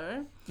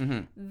dollar.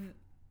 Mm-hmm.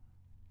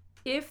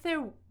 If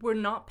there were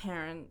not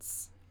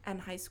parents and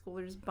high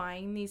schoolers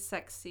buying these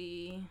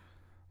sexy...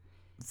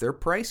 They're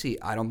pricey.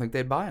 I don't think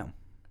they'd buy them.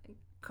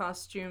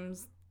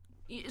 Costumes.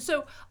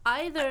 So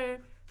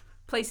either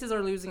places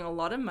are losing a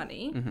lot of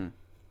money... Mm-hmm.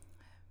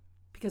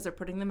 because they're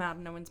putting them out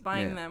and no one's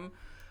buying them,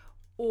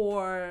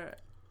 or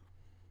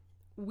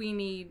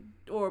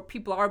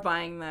people are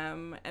buying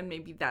them and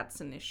maybe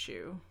that's an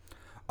issue.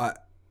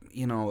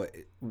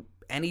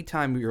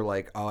 Anytime you're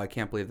like, oh, I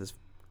can't believe this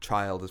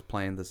child is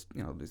playing this,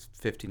 this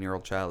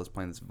 15-year-old child is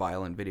playing this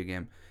violent video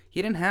game.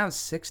 He didn't have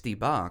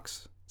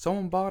 $60.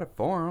 Someone bought it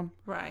for him.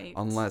 Right.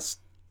 Unless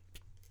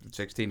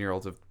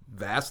 16-year-olds have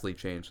vastly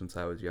changed since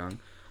I was young.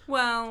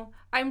 Well,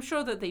 I'm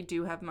sure that they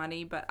do have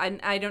money, but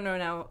I don't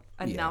know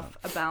enough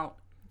about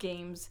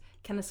games.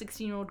 Can a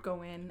 16-year-old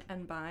go in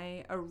and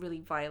buy a really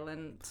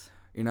violent...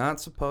 You're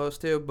not supposed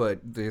to, but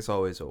there's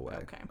always a way.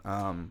 Okay.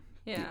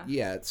 Yeah.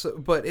 Yeah.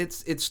 But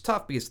it's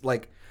tough because,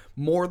 like,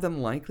 more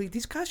than likely,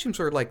 these costumes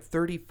are like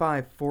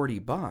 $35,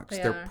 $40.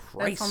 They're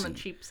pricey. That's on the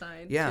cheap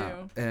side,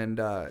 too. And,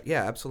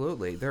 yeah,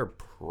 absolutely. They're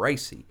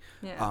pricey.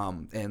 Yeah.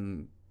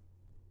 And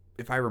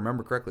if I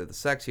remember correctly, the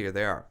sexier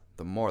they are,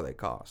 the more they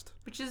cost.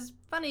 Which is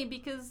funny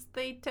because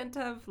they tend to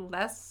have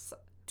less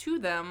to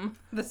them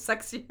the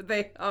sexier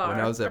they are. When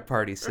I was at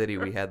Party City,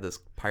 we had this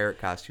pirate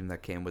costume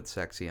that came with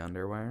sexy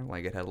underwear.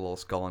 Like, it had a little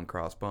skull and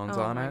crossbones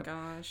on it. Oh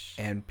my gosh.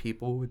 And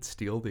people would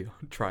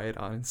try it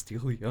on and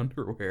steal the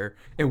underwear.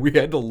 And we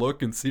had to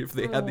look and see if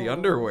they had the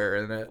underwear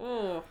in it.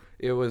 Oh.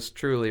 It was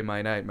truly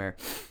my nightmare.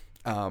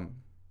 And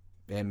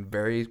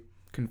very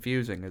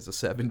confusing as a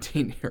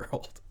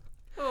 17-year-old.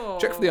 Oh.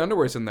 Check for the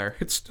underwear's in there.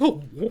 It's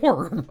still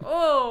warm.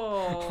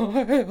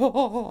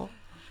 Oh.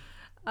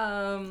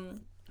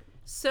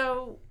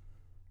 So,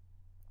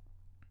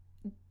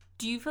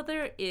 do you feel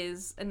there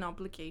is an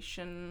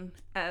obligation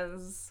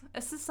as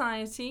a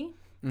society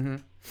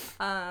to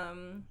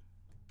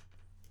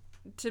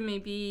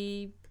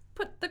maybe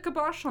put the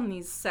kibosh on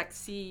these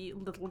sexy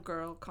little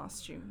girl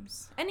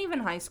costumes? And even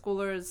high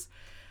schoolers,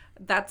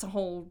 that's a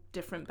whole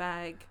different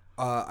bag.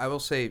 I will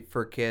say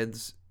for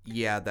kids,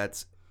 yeah,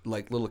 that's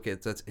like little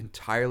kids, that's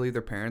entirely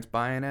their parents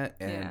buying it,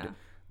 and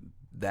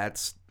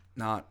that's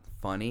not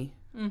funny.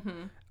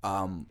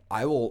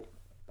 I will...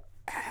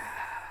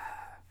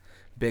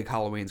 Big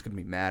Halloween's gonna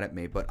be mad at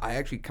me, but I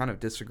actually kind of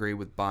disagree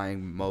with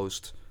buying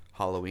most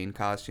Halloween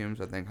costumes.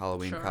 I think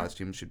Halloween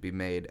costumes should be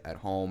made at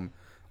home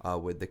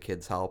with the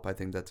kids' help. I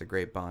think that's a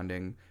great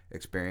bonding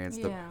experience.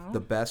 The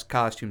best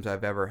costumes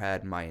I've ever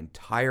had in my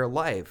entire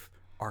life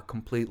are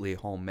completely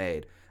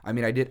homemade. I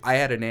mean, I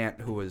had an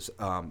aunt who was,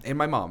 and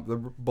my mom, they're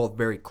both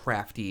very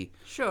crafty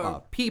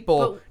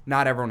people. But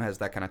not everyone has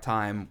that kind of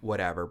time,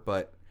 whatever,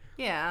 but...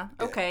 Yeah,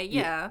 okay,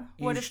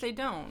 what if they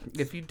don't?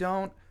 If you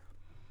don't,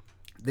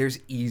 there's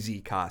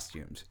easy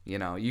costumes. You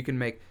know, you can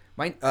make...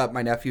 My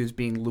nephew's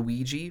being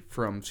Luigi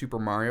from Super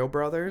Mario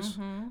Brothers.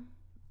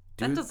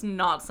 That does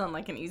not sound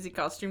like an easy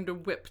costume to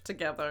whip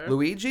together.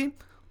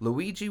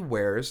 Luigi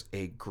wears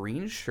a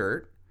green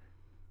shirt.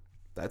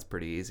 That's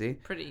pretty easy.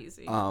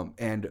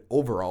 And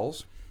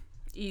overalls.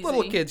 Easy.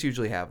 Little kids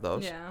usually have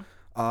those. Yeah.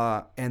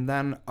 And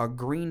then a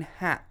green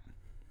hat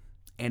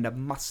and a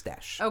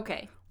mustache.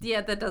 Okay.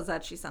 Yeah, that does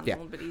actually sound a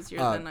little bit easier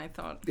than I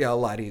thought. Yeah, a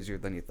lot easier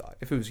than you thought.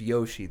 If it was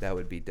Yoshi, that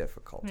would be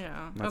difficult.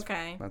 Yeah.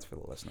 That's for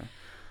the listener.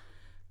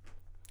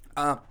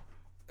 But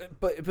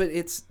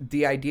it's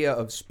the idea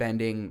of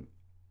spending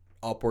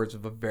upwards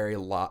of a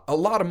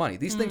lot of money.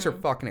 These things are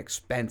fucking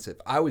expensive.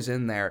 I was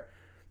in there.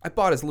 I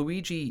bought his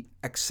Luigi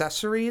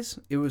accessories.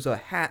 It was a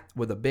hat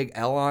with a big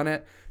L on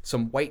it,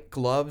 some white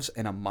gloves,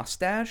 and a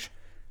mustache.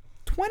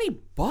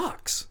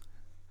 $20.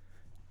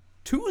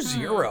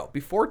 20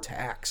 before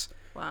tax.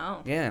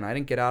 Wow. Yeah, and I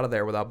didn't get out of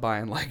there without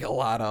buying like a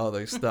lot of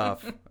other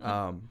stuff.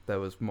 That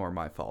was more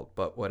my fault,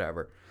 but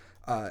whatever.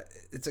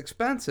 It's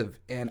expensive,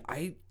 and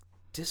I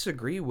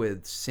disagree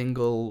with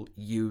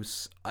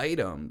single-use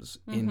items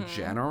in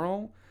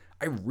general.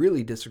 I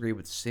really disagree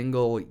with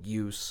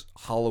single-use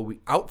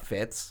Halloween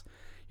outfits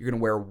you're going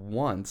to wear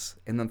once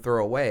and then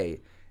throw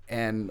away.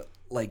 And,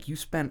 like, you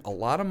spent a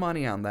lot of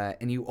money on that,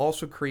 and you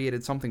also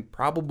created something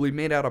probably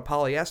made out of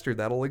polyester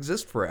that'll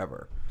exist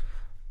forever.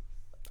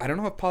 I don't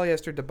know if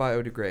polyester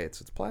biodegrades.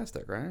 It's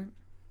plastic, right?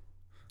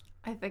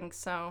 I think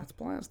so. It's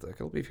plastic.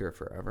 It'll be here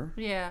forever.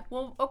 Yeah.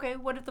 Well, okay,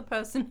 what if the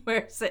person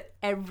wears it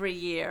every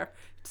year?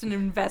 It's an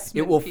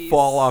investment It will piece.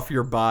 fall off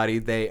your body.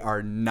 They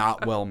are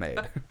not well made.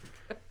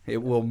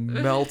 It will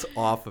melt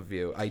off of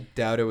you. I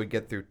doubt it would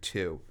get through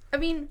 2. I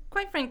mean,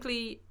 quite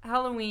frankly,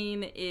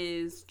 Halloween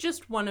is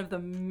just one of the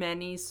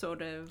many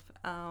sort of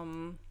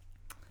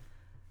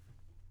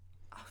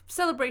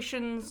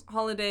celebrations,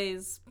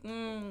 holidays,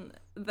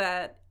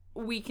 that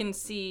we can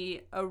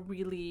see a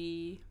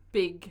really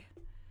big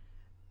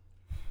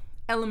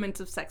element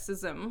of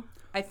sexism,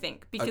 I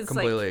think. Because, I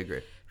completely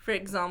agree. For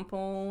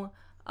example,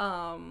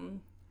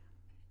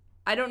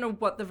 I don't know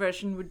what the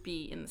version would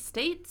be in the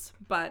States,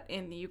 but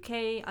in the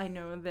UK, I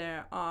know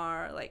there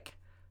are, like,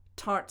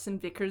 tarts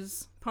and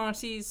vicars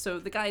parties. So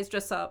the guys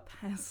dress up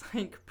as,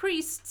 like,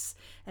 priests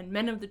and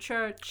men of the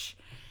church,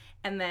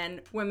 and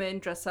then women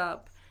dress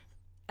up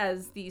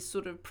as these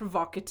sort of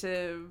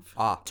provocative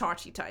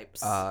tarty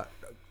types.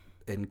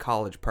 In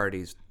college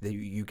parties,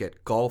 you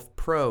get golf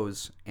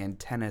pros and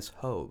tennis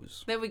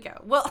hoes. There we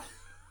go. Well,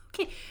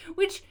 okay,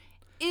 which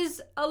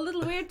is a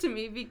little weird to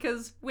me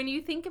because when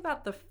you think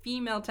about the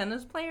female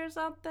tennis players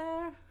out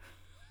there...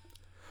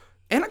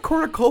 Anna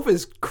Kournikova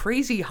is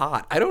crazy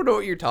hot. I don't know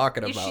what you're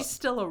talking about. Is she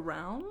still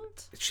around?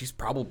 She's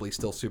probably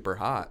still super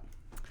hot.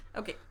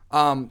 Okay.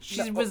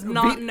 She was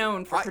not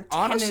known for her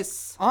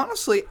tennis.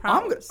 Honestly,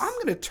 prowess. I'm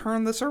gonna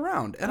turn this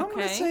around, and I'm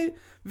gonna say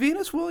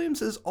Venus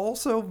Williams is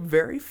also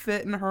very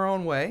fit in her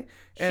own way.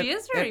 And, she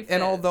is very fit.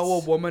 And although a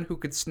woman who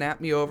could snap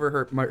me over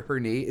her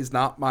knee is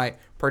not my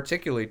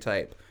particular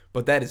type,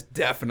 but that is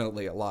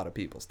definitely a lot of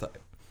people's type.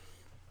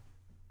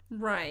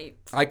 Right.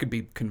 I could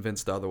be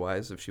convinced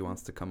otherwise if she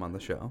wants to come on the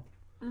show.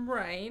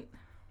 Right.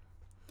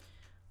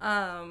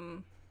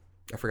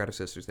 I forgot her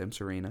sister's name,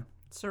 Serena.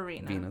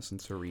 Venus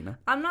and Serena.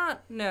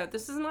 No,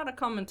 this is not a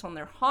comment on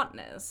their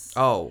hotness.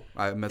 Oh,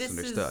 I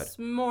misunderstood. This is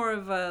more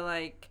of a,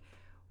 like,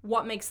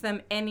 what makes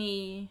them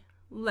any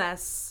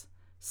less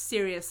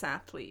serious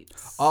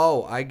athletes.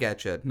 Oh, I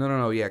get you.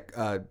 No, yeah,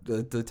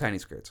 the tiny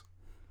skirts.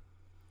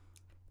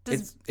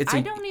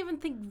 I don't even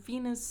think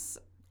Venus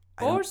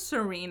or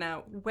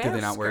Serena wear skirts. Do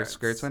they not wear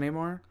skirts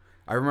anymore?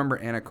 I remember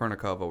Anna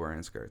Kournikova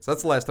wearing skirts.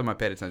 That's the last time I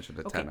paid attention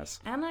to tennis.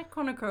 Anna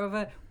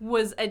Kournikova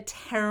was a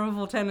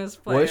terrible tennis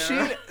player. Was she?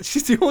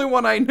 She's the only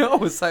one I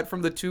know aside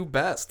from the two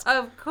best.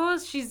 Of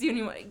course she's the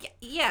only one.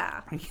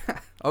 Yeah. Yeah.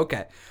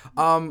 Okay.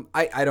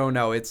 I don't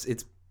know.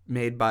 It's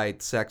made by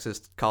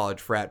sexist college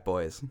frat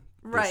boys.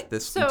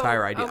 This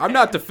entire idea. Okay. I'm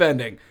not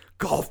defending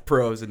golf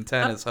pros and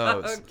tennis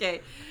hoes.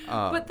 Okay.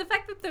 But the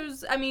fact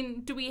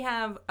that do we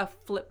have a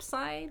flip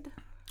side?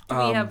 Do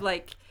we have,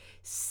 like,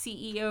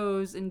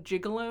 CEOs and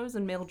gigolos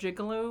and male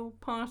gigolo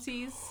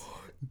parties?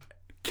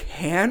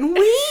 Can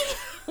we?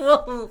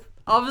 Well,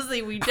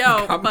 obviously we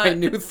don't. Got my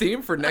new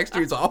theme for next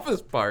year's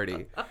office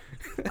party.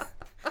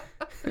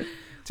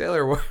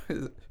 Taylor,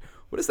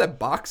 what is that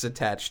box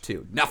attached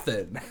to?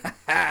 Nothing.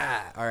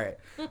 All right.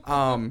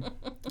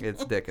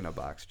 It's dick in a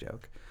box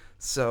joke.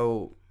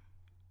 So,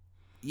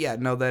 yeah,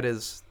 no, that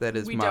is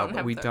we mild.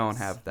 Don't we don't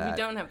have that. We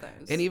don't have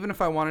those. And even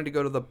if I wanted to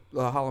go to the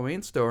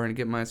Halloween store and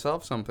get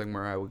myself something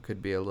where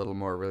could be a little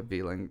more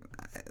revealing,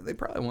 they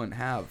probably wouldn't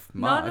have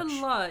much. Not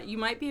a lot. You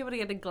might be able to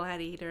get a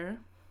gladiator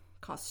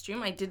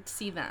costume. I did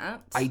see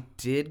that. I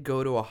did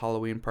go to a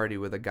Halloween party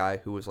with a guy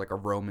who was like a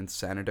Roman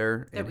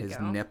senator, and his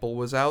nipple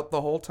was out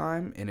the whole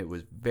time, and it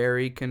was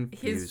very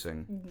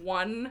confusing. His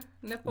one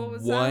nipple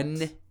was out?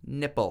 One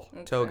nipple.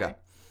 Okay. Toga.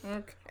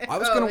 Okay. I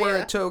was going to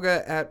wear a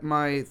toga at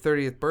my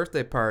 30th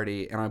birthday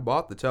party, and I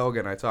bought the toga,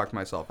 and I talked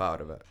myself out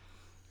of it.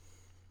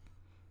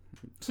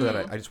 So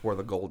that I just wore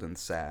the golden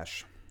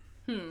sash.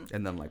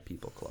 And then, like,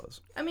 people clothes.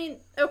 I mean,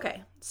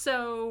 okay.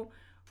 So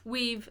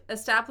we've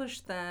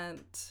established that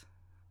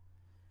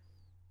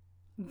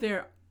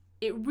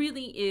it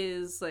really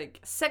is, like,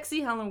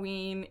 sexy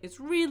Halloween is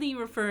really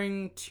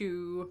referring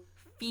to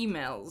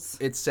females.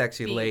 It's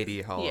sexy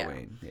lady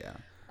Halloween, yeah.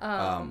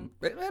 I'm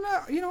going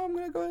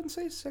to go ahead and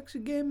say sexy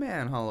gay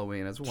man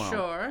Halloween as well.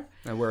 Sure.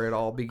 And where it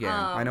all began.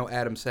 I know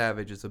Adam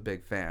Savage is a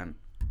big fan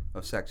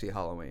of sexy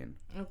Halloween.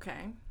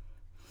 Okay.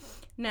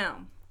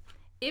 Now,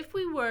 if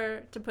we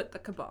were to put the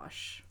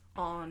kibosh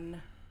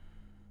on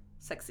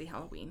sexy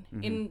Halloween,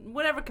 in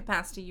whatever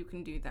capacity you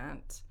can do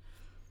that,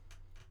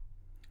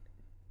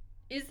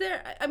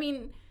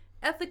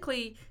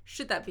 ethically,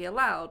 should that be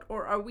allowed?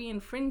 Or are we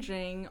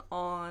infringing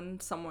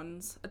on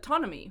someone's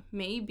autonomy?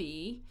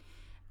 Maybe,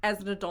 as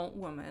an adult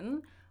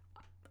woman,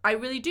 I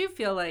really do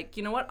feel like,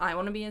 you know what? I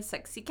want to be a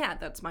sexy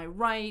cat. That's my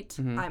right.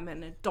 I'm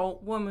an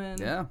adult woman.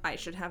 Yeah. I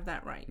should have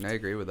that right. I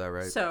agree with that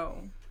right. So,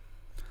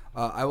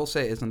 I will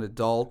say, as an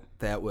adult,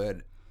 that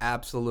would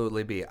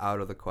absolutely be out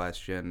of the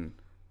question.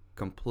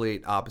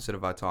 Complete opposite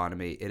of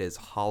autonomy. It is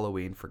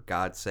Halloween, for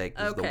God's sake.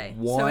 This is the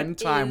one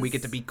time we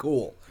get to be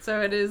cool.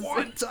 So it is.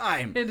 One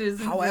time. It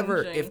is. However,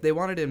 infringing. if they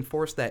wanted to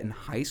enforce that in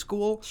high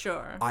school,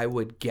 sure, I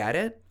would get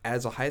it.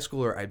 As a high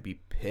schooler, I'd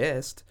be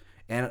pissed.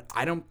 And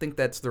I don't think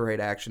that's the right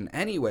action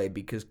anyway,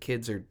 because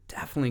kids are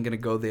definitely going to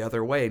go the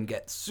other way and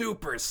get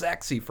super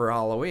sexy for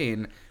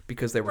Halloween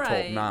because they were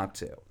told not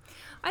to.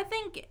 I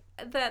think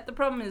that the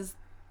problem is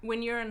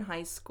when you're in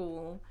high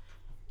school,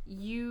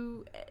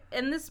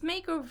 and this may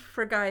go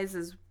for guys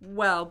as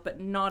well, but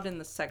not in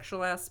the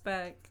sexual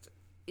aspect,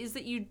 is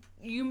that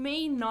you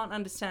may not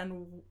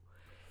understand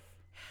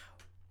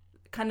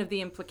kind of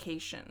the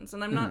implications.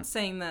 And I'm not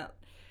saying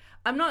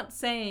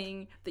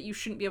that you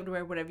shouldn't be able to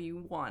wear whatever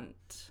you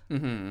want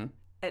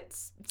at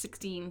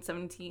 16,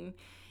 17,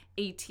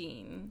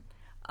 18.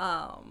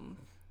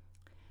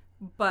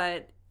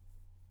 But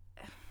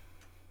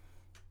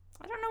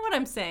I don't know what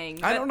I'm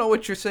saying. I don't know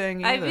what you're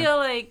saying either. I feel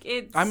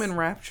like I'm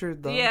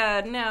enraptured, though.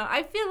 Yeah, no.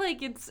 I feel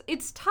like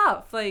it's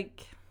tough.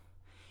 Like,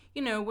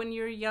 you know, when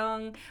you're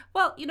young.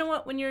 Well, you know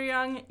what? When you're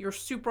young, you're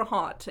super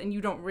hot, and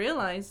you don't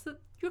realize that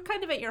you're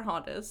kind of at your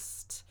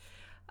hottest.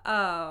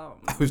 I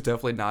was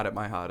definitely not at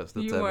my hottest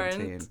at 17.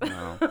 Weren't.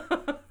 No.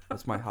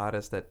 That's my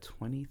hottest at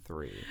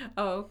 23.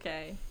 Oh,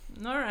 okay.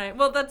 All right.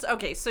 Well, that's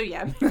okay. So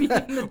yeah, maybe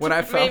when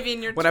I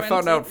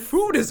found out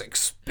food is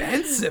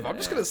expensive, I'm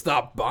just gonna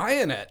stop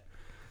buying it.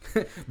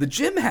 The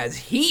gym has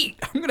heat.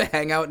 I'm gonna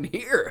hang out in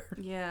here.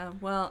 Yeah.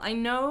 Well, I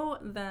know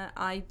that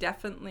I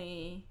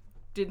definitely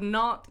did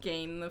not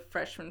gain the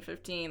freshman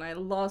 15. I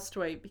lost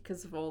weight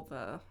because of all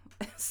the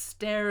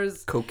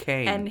stairs,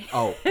 cocaine, and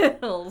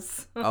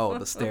hills. Oh,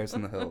 the stairs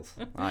and the hills.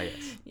 Ah,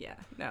 yes. Yeah.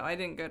 No, I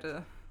didn't go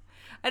to.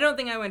 I don't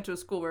think I went to a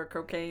school where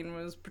cocaine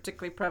was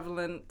particularly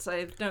prevalent.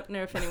 I don't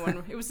know if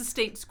anyone. It was a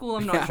state school.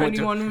 I'm not sure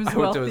anyone was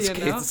wealthy enough.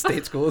 I went to a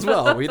state school as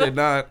well. We did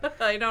not.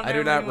 I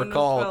do not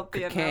recall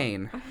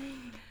cocaine.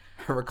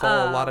 I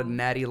recall a lot of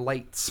natty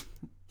lights.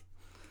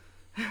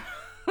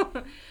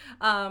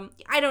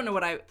 I don't know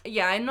what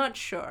I'm not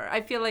sure.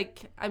 I feel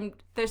like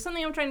there's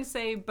something I'm trying to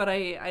say, but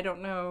I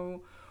don't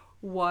know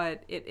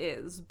what it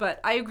is.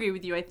 But I agree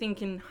with you. I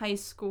think in high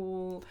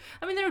school,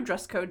 I mean, there are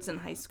dress codes in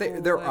high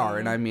school. There are,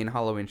 and I mean,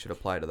 Halloween should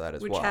apply to that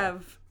as well. Which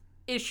have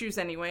issues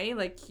anyway.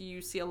 Like,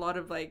 you see a lot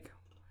of, like,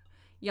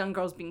 young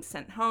girls being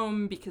sent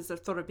home because they're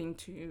thought of being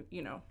too,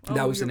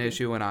 that was an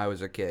issue when I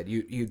was a kid.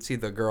 You'd see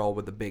the girl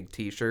with the big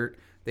T-shirt.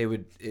 They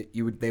would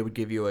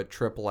give you a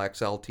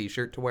XXL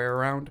T-shirt to wear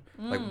around,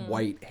 like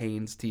white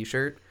Hanes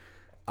T-shirt,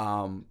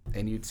 and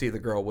you'd see the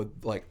girl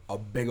with like a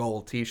big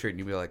old T-shirt, and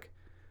you'd be like,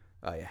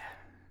 "Oh yeah,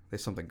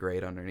 there's something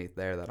great underneath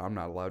there that I'm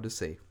not allowed to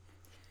see."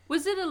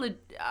 Was it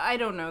I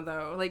don't know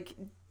though. Like,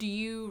 do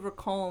you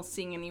recall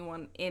seeing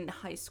anyone in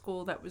high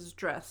school that was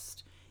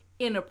dressed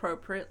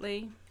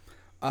inappropriately?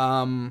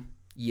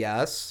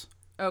 Yes.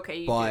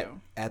 Okay, but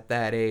at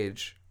that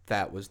age,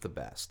 that was the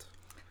best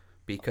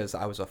because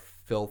I was a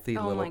filthy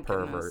little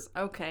pervert. Goodness.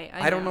 Okay,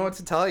 I don't know what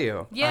to tell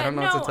you. Yeah, I don't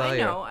know what to tell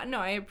you. No,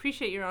 I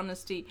appreciate your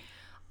honesty.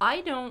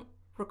 I don't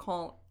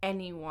recall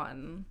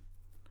anyone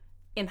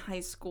in high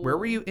school. Where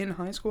were you in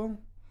high school?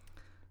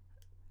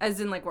 As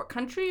in, like, what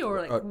country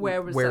or like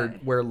where was I?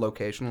 Where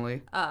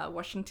locationally?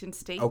 Washington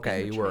State.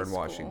 Okay, you were in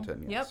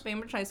Washington. Yes. Yep,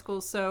 Bainbridge High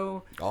School.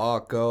 So. Oh,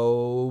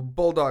 go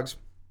Bulldogs!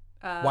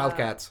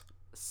 Wildcats.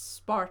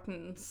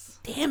 Spartans.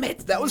 Damn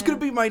it! That was gonna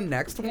be my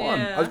next one.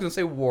 Yeah. I was gonna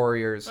say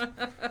Warriors.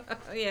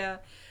 Yeah.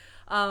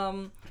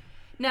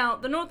 Now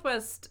the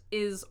Northwest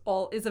is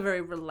a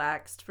very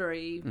relaxed,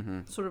 very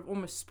sort of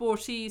almost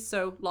sporty.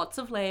 So lots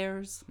of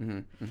layers.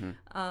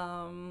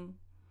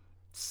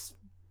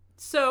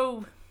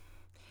 So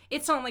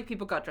it's not like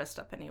people got dressed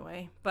up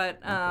anyway. But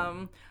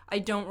I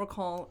don't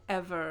recall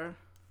ever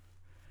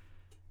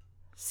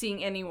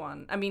seeing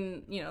anyone. I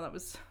mean, that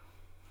was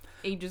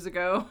ages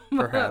ago.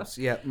 Perhaps,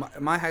 yeah.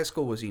 My high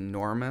school was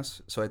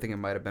enormous, so I think it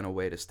might have been a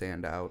way to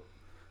stand out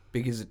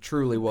because it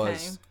truly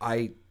was.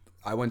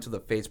 I went to the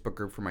Facebook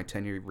group for my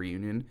 10-year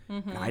reunion,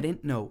 and I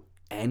didn't know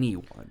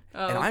anyone,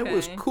 and I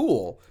was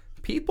cool.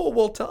 People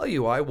will tell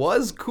you I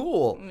was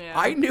cool. Yeah.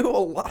 I knew a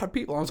lot of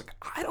people. I was like,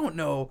 I don't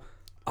know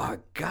a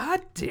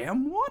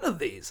goddamn one of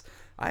these.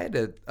 I had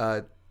to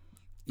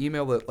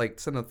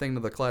send a thing to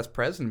the class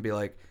president and be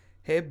like,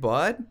 "Hey,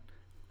 bud,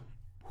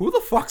 who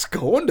the fuck's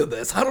going to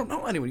this? I don't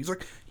know anyone." He's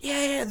like,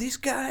 yeah, these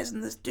guys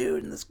and this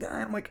dude and this guy.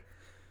 And I'm like,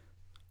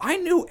 I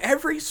knew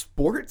every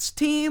sports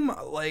team.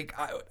 Like,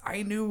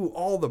 I knew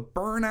all the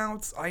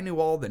burnouts. I knew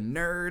all the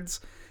nerds.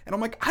 And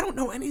I'm like, I don't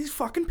know any of these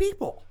fucking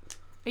people.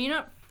 Are you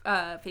not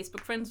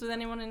Facebook friends with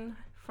anyone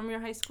from your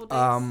high school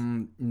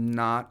days?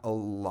 Not a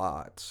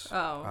lot.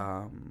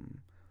 Oh.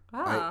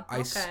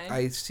 Okay.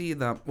 I see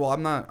them. Well,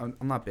 I'm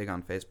not big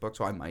on Facebook,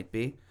 so I might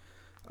be.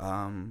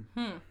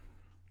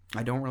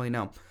 I don't really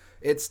know.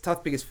 It's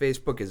tough because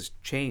Facebook has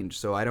changed,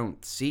 so I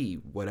don't see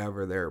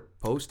whatever they're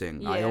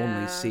posting. Yeah, I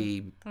only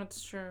see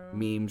that's true.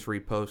 Memes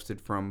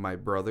reposted from my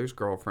brother's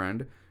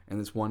girlfriend and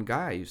this one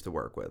guy I used to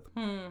work with.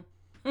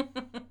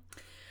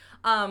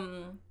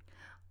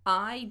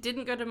 I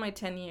didn't go to my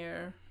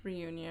 10-year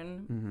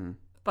reunion,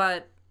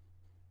 but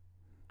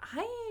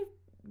I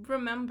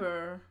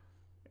remember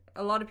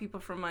a lot of people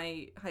from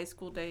my high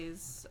school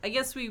days. I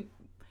guess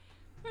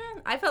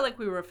I felt like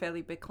we were a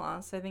fairly big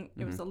class. I think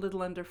it was a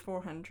little under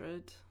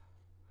 400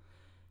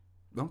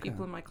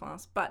 people in my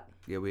class. But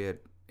yeah, we had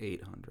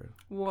 800.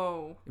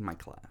 Whoa. In my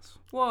class.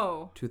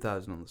 Whoa.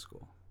 2,000 in the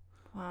school.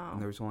 Wow. And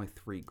there was only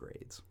 3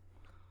 grades.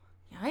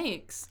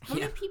 Yikes. How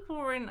many people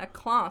were in a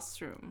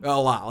classroom? A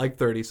lot, like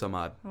 30 some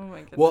odd. Oh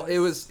my goodness. Well, it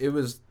was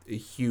a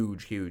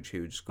huge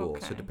school.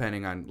 Okay. So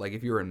depending on, like,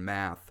 if you were in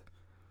math,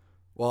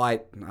 well, I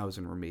was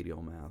in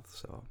remedial math,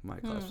 so my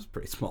class was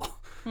pretty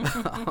small.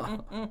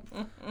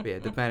 But yeah,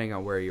 depending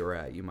on where you were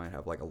at, you might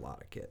have, like, a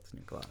lot of kids in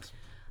your class.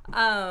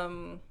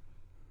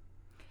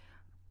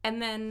 And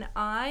then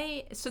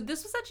so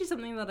this was actually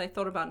something that I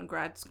thought about in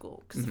grad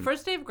school. Because the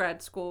first day of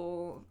grad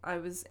school, I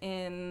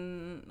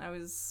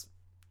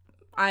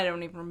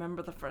don't even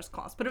remember the first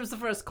class, but it was the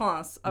first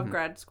class of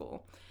grad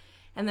school.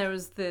 And there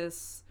was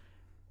this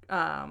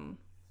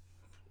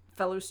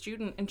fellow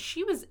student, and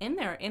she was in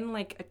there in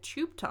like a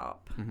tube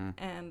top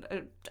and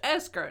a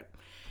skirt.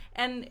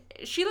 And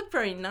she looked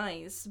very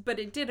nice, but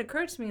it did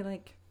occur to me,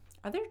 like,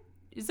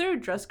 is there a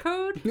dress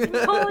code in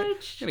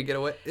college? Gonna get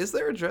away. Is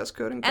there a dress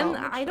code in college?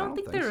 And I don't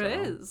think there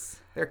is.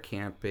 There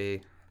can't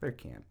be.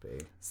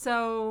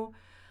 So,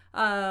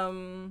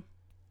 if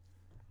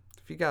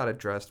you got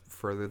dressed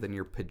further than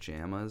your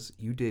pajamas,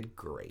 you did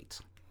great.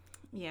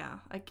 Yeah,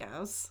 I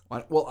guess.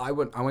 Well, I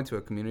went to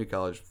a community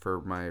college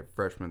for my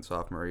freshman and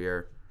sophomore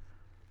year.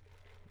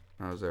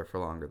 I was there for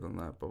longer than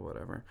that, but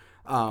whatever.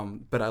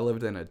 But I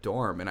lived in a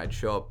dorm, and I'd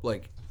show up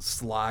like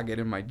slogging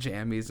in my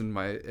jammies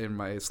and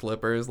my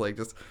slippers, like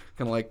just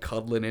kind of like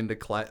cuddling into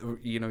class,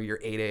 your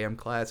 8 a.m.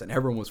 class, and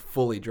everyone was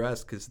fully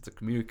dressed because it's a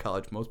community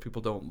college. Most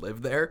people don't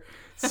live there,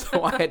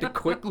 so I had to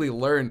quickly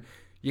learn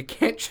you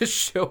can't just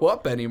show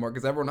up anymore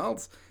because everyone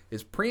else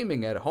is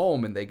preeming at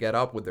home, and they get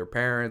up with their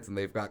parents, and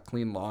they've got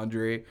clean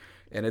laundry,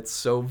 and it's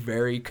so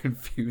very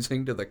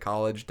confusing to the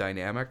college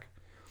dynamic.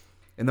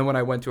 And then when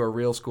I went to a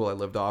real school, I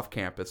lived off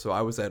campus, so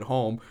I was at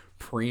home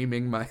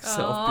preeming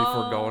myself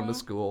before going to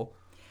school.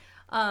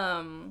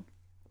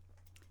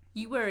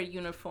 You wear a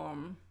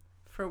uniform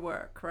for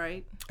work,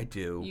 right? I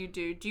do. You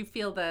do. Do you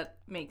feel that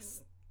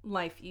makes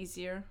life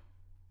easier?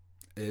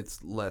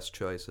 It's less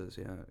choices,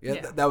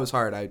 yeah. That was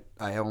hard. I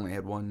only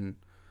had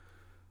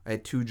I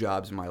had 2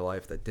 jobs in my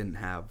life that didn't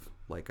have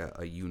like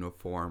a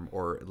uniform,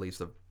 or at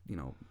least a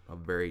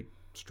very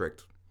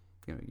strict,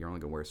 you're only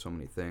gonna wear so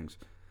many things.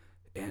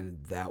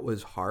 And that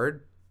was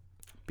hard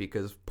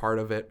because part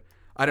of it,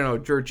 I don't know,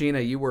 Georgina,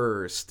 you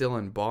were still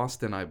in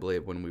Boston, I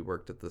believe, when we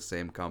worked at the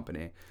same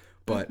company.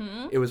 But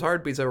it was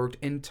hard because I worked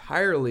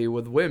entirely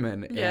with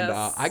women. Yes.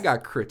 And I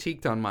got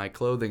critiqued on my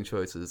clothing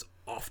choices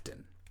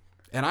often.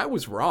 And I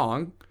was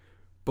wrong,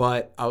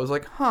 but I was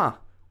like,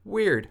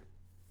 weird.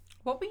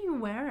 What were you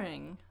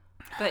wearing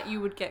that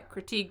you would get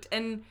critiqued?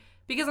 And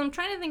because I'm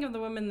trying to think of the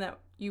women that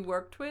you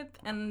worked with,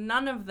 and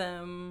none of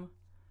them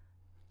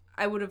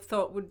I would have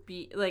thought would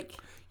be like...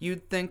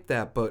 You'd think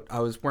that, but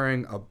I was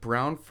wearing a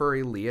brown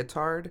furry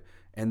leotard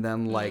and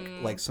then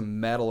like some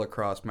metal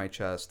across my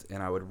chest,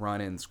 and I would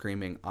run in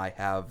screaming, "I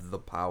have the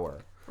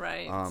power."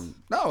 Right.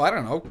 No, I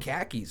don't know.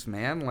 Khakis,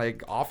 man.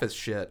 Like office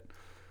shit.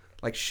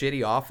 Like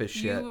shitty office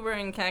shit. You were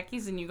wearing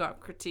khakis and you got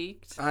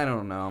critiqued? I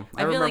don't know.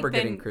 I remember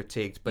getting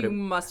critiqued, but you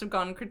must have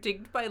gotten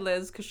critiqued by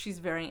Liz because she's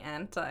very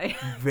anti.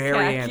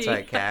 Very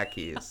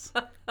anti-khakis.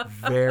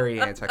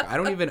 Very anti. I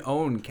don't even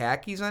own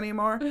khakis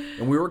anymore.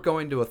 And we were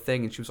going to a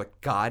thing, and she was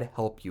like, "God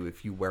help you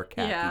if you wear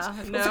khakis." Yeah,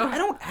 no. I was like, I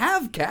don't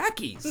have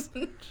khakis.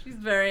 She's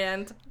very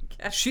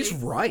anti-khakis. She's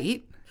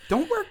right.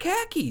 Don't wear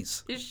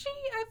khakis. Is she?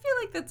 I feel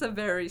like that's a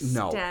very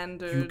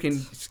standard. You can.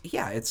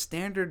 Yeah, it's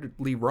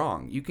standardly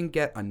wrong. You can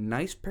get a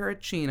nice pair of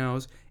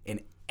chinos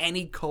in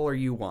any color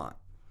you want.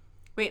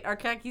 Wait, are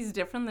khakis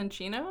different than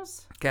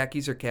chinos?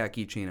 Khakis are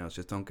khaki chinos.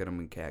 Just don't get them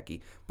in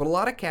khaki. But a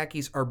lot of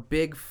khakis are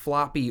big,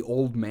 floppy,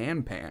 old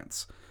man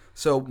pants.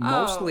 So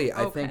mostly,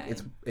 I think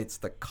it's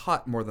the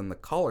cut more than the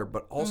color.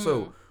 But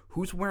also,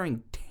 who's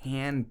wearing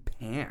tan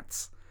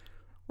pants?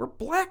 We're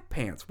black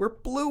pants. We're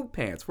blue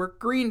pants. We're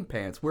green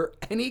pants. We're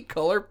any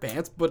color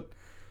pants, but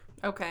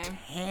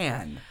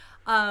tan.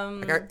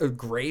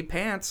 Gray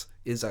pants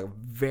is a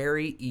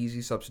very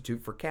easy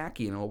substitute for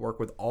khaki, and it'll work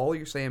with all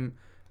your same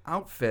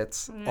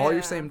outfits. Yeah. All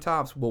your same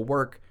tops will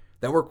work.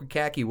 That work with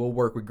khaki will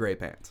work with gray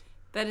pants.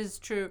 That is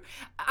true.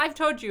 I've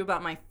told you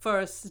about my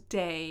first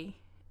day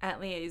at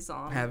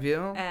Liaison. Have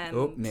you?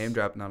 And... name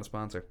drop, not a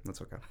sponsor.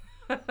 That's okay.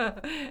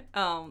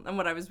 And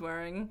what I was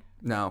wearing.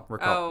 No,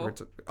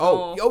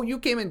 you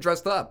came in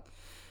dressed up.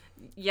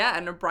 Yeah,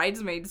 and a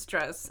bridesmaid's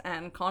dress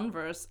and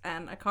Converse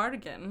and a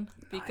cardigan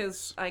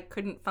because I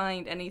couldn't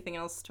find anything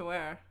else to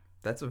wear.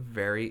 That's a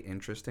very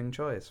interesting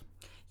choice.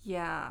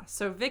 Yeah.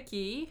 So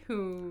Vicky,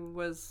 who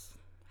was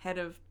head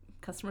of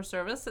customer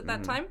service at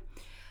that time,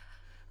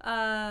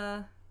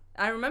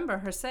 I remember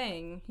her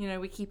saying,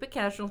 we keep it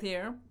casual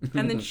here.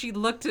 And then she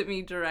looked at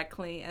me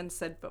directly and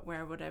said, "But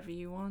wear whatever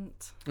you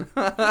want."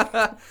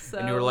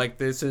 And you were like,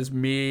 "This is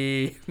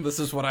me. This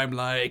is what I'm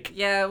like."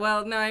 Yeah,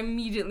 well, no, I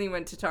immediately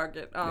went to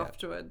Target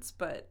afterwards.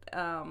 But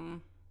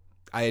I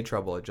had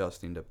trouble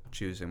adjusting to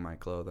choosing my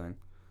clothing.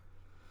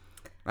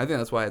 I think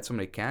that's why I had so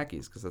many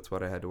khakis, because that's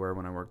what I had to wear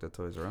when I worked at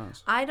Toys R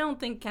Us. I don't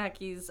think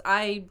khakis.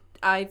 I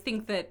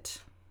think that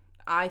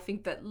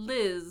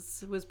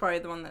Liz was probably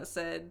the one that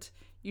said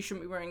you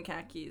shouldn't be wearing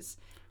khakis,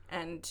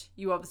 and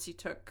you obviously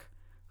took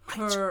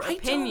her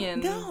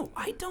opinion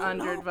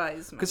under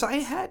advisement. Because I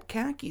had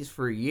khakis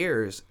for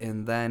years,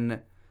 and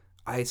then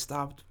I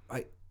stopped.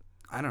 I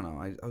don't know.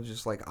 I was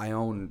just like, I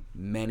own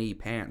many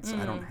pants.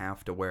 I don't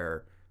have to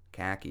wear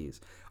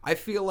khakis. I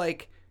feel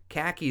like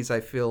khakis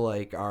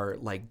are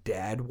like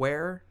dad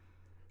wear.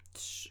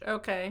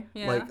 Okay,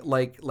 yeah.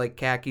 Like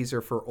khakis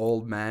are for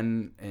old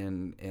men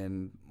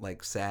and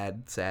like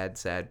sad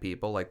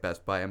people, like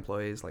Best Buy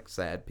employees, like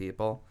sad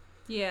people.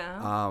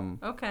 Yeah.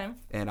 Okay.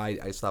 And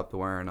I stopped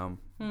wearing them.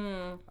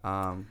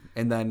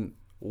 And then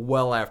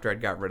well after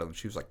I'd got rid of them,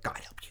 she was like, "God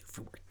help you if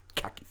you wear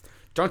khakis.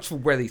 Don't you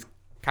wear these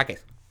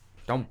khakis.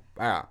 Don't.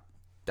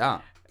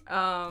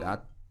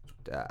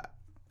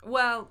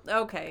 Well,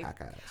 okay.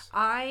 Khakis.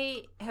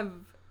 I have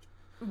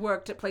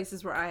worked at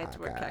places where I had to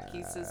wear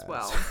khakis as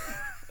well.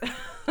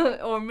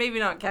 Or maybe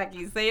not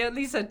khakis. They at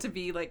least had to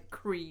be like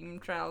cream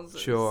trousers.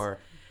 Sure.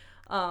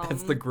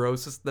 That's the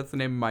grossest. That's the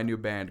name of my new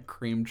band,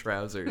 Cream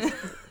Trousers.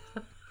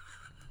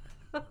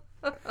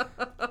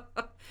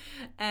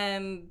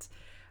 And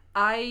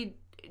I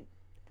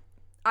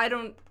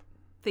don't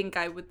think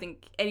I would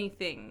think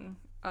anything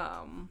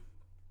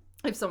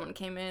if someone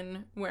came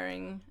in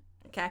wearing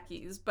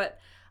khakis, but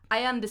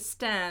I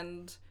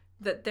understand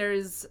that there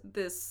is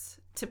this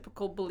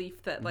typical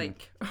belief that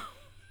like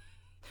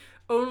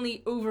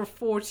only over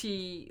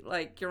 40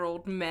 like year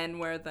old men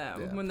wear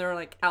them when they're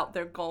like out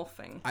there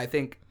golfing. I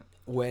think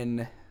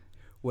when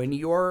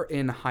you're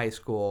in high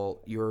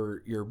school,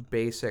 your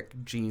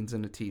basic jeans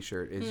and a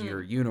t-shirt is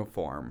your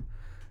uniform.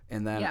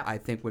 And then I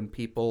think when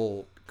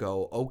people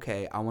go,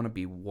 okay, I want to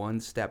be one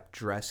step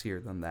dressier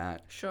than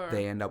that,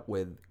 they end up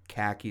with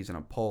khakis and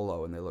a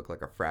polo and they look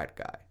like a frat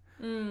guy.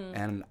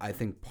 And I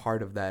think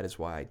part of that is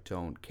why I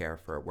don't care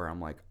for it, where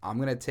I'm like, I'm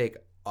going to take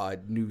a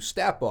new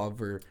step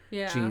over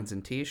jeans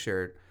and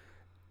t-shirt,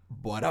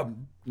 but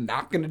I'm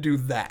not going to do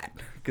that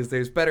because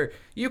there's better.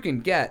 You can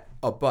get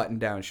a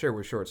button-down shirt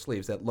with short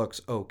sleeves that looks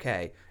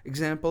okay.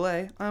 Example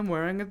A, I'm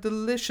wearing a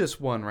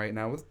delicious one right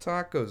now with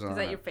tacos on it. Is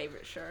that your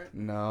favorite shirt?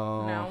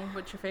 No. No?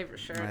 What's your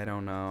favorite shirt? I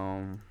don't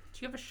know. Do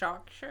you have a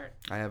shark shirt?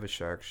 I have a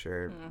shark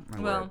shirt. I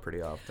wear it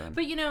pretty often.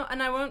 But,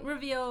 and I won't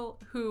reveal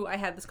who I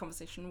had this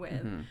conversation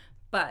with,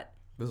 but...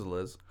 This is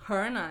Liz.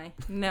 Her and I,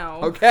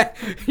 no. Okay.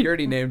 You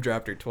already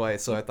name-dropped her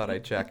twice, so I thought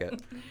I'd check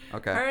it.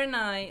 Okay. Her and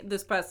I,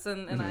 this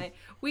person and I,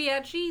 we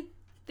actually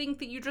think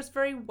that you dress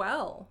very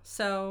well,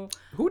 so...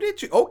 Who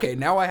did you... Okay,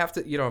 now I have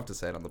to... You don't have to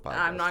say it on the podcast.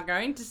 I'm not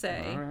going to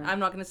say. Right. I'm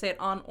not going to say it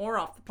on or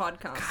off the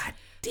podcast. God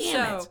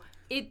damn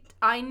it.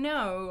 I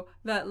know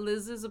that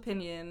Liz's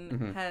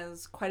opinion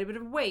has quite a bit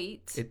of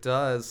weight. It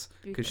does,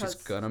 because she's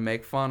going to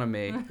make fun of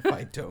me if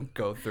I don't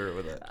go through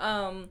with it.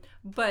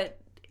 But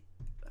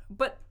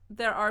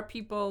there are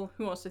people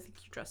who also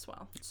think you dress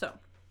well, so...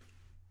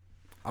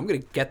 I'm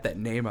going to get that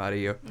name out of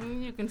you.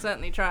 You can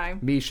certainly try.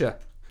 Misha,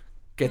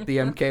 get the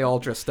MK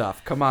Ultra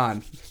stuff. Come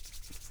on.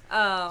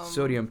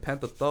 Sodium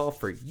pentothal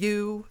for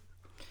you.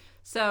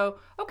 So,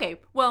 okay,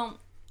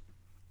 well,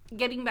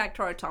 getting back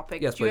to our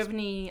topic, yes, do you have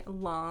any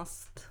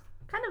last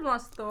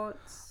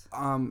thoughts?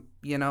 I'm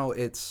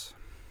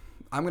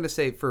going to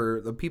say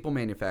for the people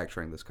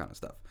manufacturing this kind of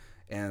stuff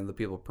and the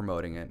people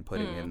promoting it and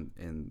putting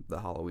it in the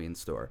Halloween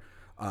store,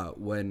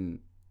 when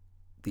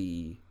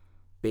the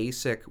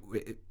basic,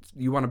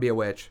 you want to be a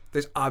witch,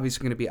 there's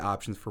obviously going to be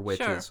options for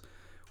witches. Sure.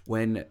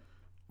 When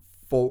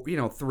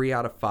 3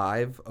 out of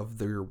 5 of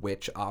their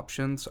witch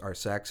options are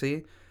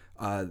sexy,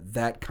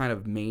 that kind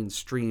of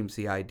mainstreams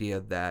the idea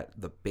that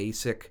the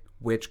basic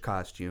witch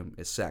costume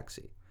is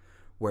sexy.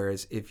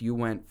 Whereas if you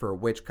went for a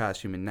witch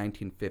costume in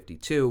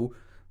 1952,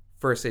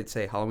 first they'd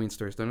say Halloween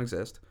stores don't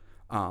exist,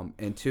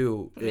 and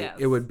two,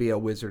 it would be a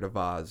Wizard of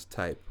Oz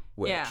type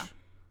witch. Yeah.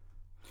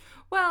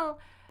 Well,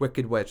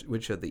 Wicked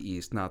Witch of the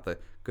East, not the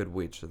Good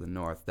Witch of the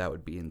North. That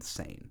would be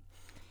insane.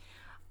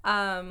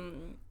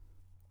 And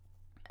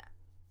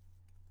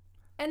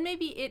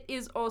maybe it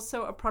is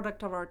also a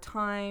product of our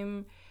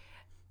time.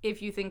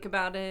 If you think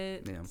about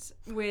it,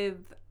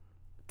 with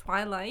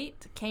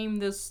Twilight came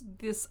this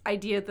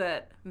idea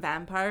that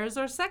vampires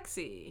are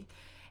sexy.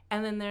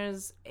 And then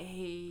there's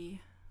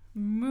a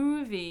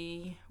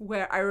movie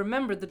where I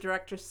remember the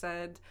director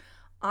said,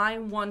 I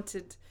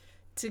wanted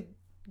to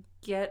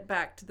get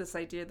back to this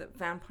idea that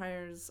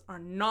vampires are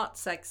not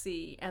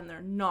sexy and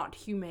they're not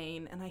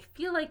humane, and I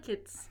feel like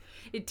it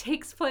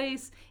takes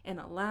place in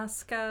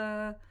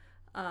Alaska.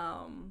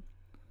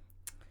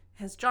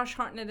 Has Josh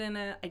Hartnett in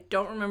it? I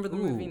don't remember the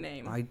movie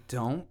name. I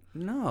don't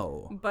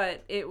know.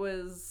 But it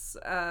was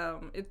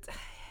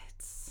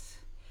it's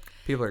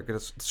people are gonna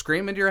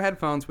scream into your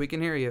headphones. We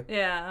can hear you.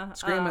 Yeah.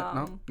 Scream it.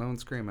 No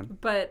one's screaming.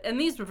 And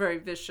these were very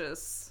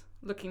vicious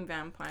looking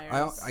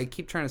vampires. I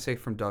keep trying to say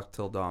From Dusk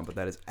Till Dawn, but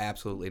that is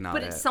absolutely not it.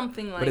 But it's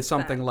something like that. But it's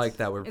something like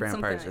that where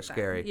vampires are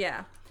scary.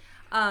 Yeah.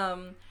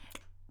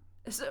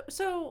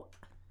 So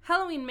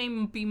Halloween may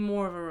be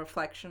more of a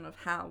reflection of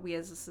how we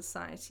as a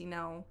society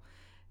now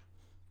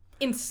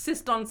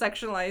insist on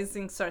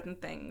sexualizing certain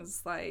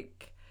things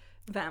like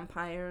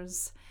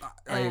vampires.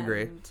 I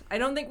agree. I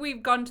don't think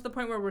we've gotten to the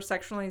point where we're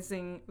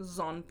sexualizing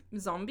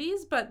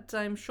zombies, but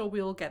I'm sure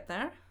we'll get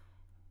there.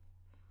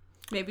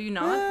 Maybe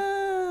not.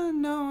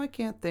 No, I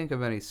can't think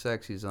of any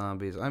sexy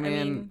zombies. I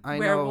mean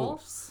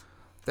werewolves?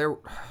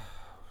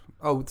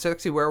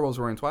 Sexy werewolves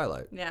were in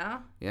Twilight. Yeah?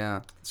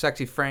 Yeah.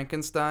 Sexy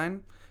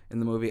Frankenstein in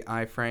the movie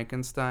I,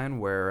 Frankenstein,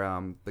 where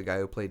the guy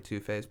who played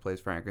Two-Face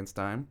plays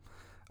Frankenstein.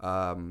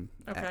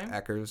 Okay.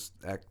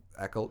 Eccleston.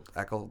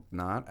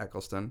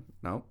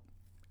 Nope.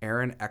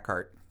 Aaron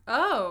Eckhart.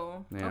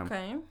 Oh, yeah.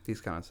 Okay. He's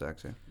kind of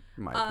sexy,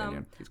 in my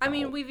opinion.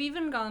 We've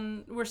even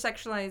we're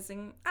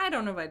sexualizing, I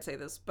don't know if I'd say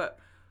this, but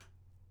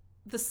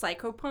the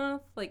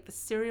psychopath, like the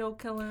serial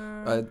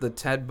killer. The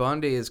Ted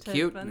Bundy is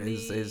cute.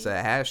 Is a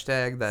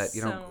hashtag that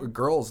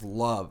girls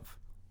love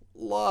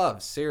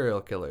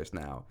serial killers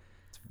now.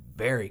 It's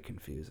very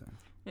confusing.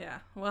 Yeah,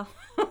 well,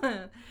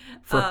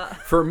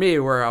 for me,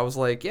 where I was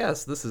like,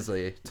 yes, this is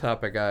a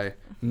topic I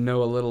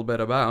know a little bit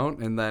about,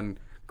 and then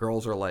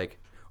girls are like,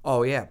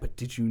 oh yeah, but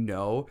did you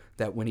know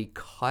that when he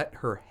cut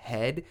her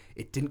head,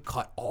 it didn't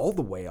cut all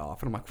the way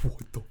off? And I'm like,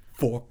 what the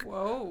fuck?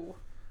 Whoa.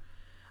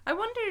 I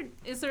wondered,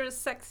 is there a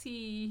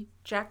sexy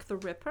Jack the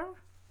Ripper?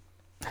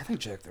 I think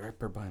Jack the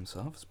Ripper by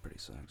himself is pretty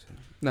sexy.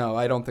 No,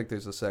 I don't think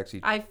there's a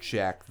sexy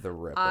Jack the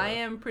Ripper. I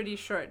am pretty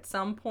sure at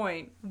some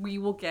point we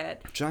will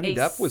get Johnny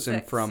Depp was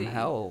in From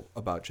Hell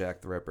about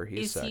Jack the Ripper.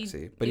 He's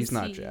sexy, but he's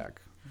not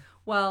Jack.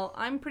 Well,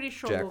 I'm pretty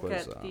sure we'll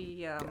get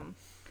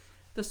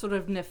the sort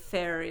of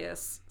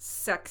nefarious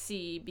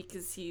sexy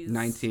because he's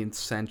 19th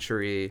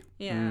century.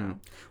 Yeah.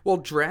 Well,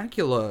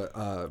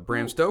 Dracula,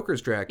 Bram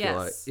Stoker's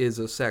Dracula is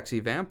a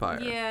sexy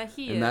vampire. Yeah,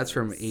 he is. And that's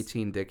from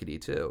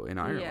 1862 in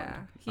Ireland. Yeah,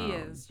 he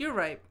is. You're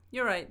right.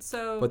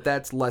 So But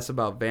that's less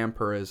about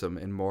vampirism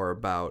and more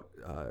about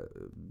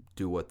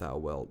do what thou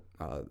wilt,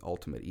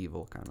 ultimate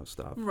evil kind of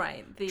stuff.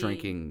 Right.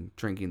 Drinking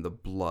the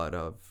blood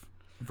of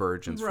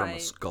virgins from a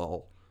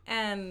skull.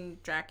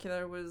 And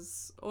Dracula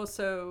was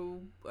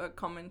also a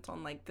comment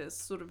on like this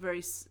sort of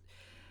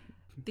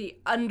the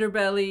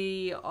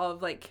underbelly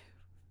of like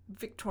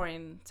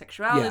Victorian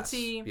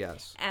sexuality.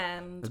 Yes.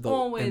 And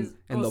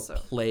the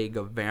plague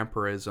of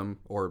vampirism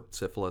or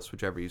syphilis,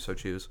 whichever you so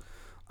choose.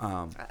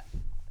 You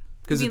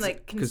mean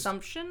like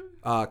consumption?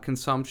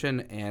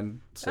 Consumption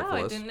and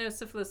syphilis. Oh, I didn't know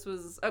syphilis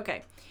was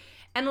okay.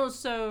 And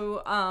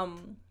also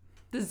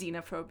the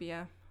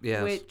xenophobia,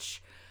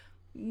 which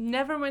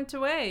never went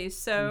away.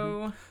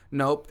 So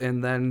nope.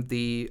 And then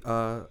the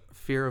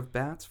fear of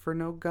bats for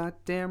no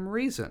goddamn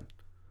reason.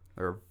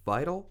 They're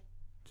vital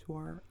to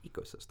our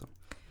ecosystem.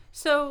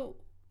 So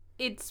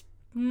it's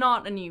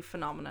not a new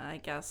phenomena, I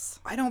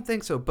guess. I don't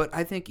think so, but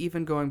I think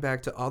even going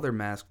back to other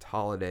masked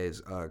holidays,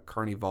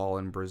 Carnival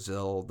in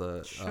Brazil,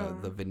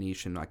 the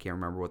Venetian, I can't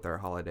remember what their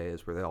holiday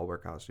is, where they all wear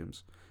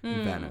costumes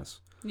in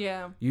Venice.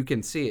 Yeah. You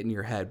can see it in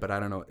your head, but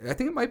I don't know. I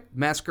think it might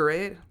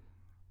masquerade.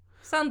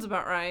 Sounds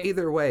about right.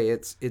 Either way,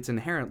 it's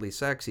inherently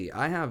sexy.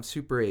 I have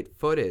Super 8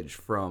 footage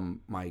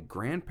from my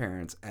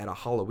grandparents at a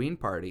Halloween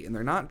party, and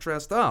they're not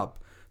dressed up.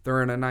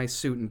 They're in a nice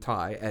suit and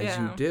tie, as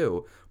you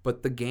do.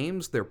 But the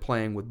games they're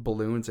playing with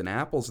balloons and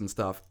apples and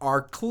stuff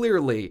are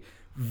clearly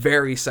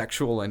very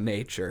sexual in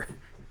nature.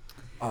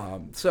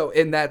 And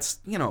that's,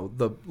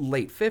 the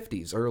late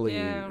 50s, early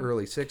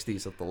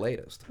 60s at the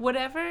latest.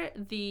 Whatever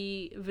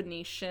the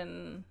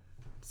Venetian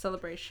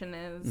celebration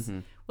is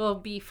will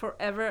be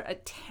forever a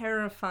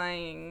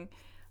terrifying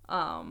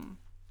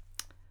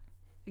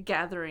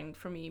gathering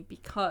for me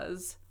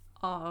because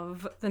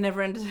of the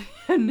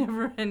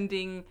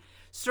never-ending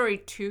Story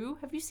 2.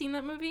 Have you seen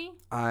that movie?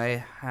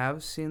 I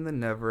have seen the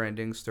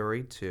Never-Ending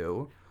Story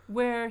 2.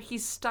 Where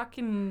he's stuck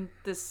in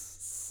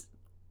this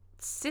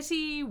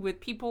city with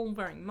people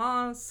wearing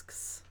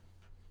masks.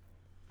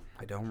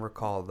 I don't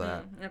recall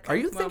that. Okay. Are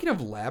you thinking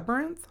of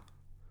Labyrinth?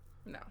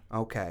 No.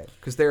 Okay.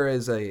 Because there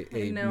is a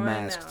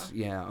masked...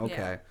 Yeah,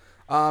 okay.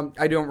 Yeah.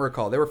 I don't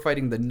recall. They were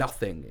fighting the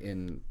Nothing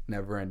in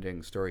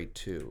Never-Ending Story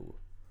 2.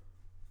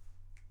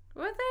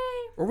 Were they?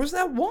 Or was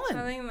that 1?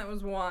 I think that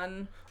was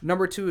 1.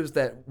 Number 2 is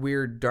that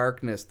weird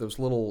darkness.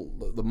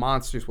 The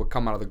monsters would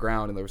come out of the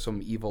ground and there was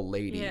some evil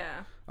lady.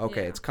 Yeah.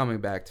 Okay, it's coming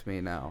back to me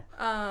now.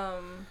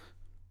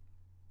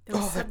 There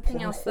was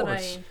something else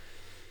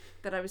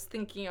that I was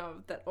thinking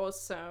of that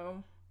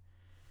also...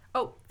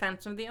 Oh,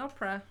 Phantom of the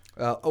Opera.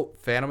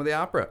 Phantom of the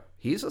Opera.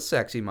 He's a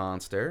sexy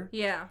monster.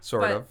 Yeah.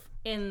 Sort of.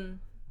 In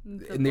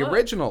the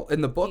original,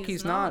 in the book,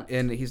 he's not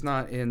in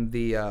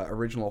the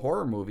original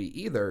horror movie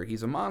either.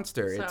 He's a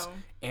monster. So. It's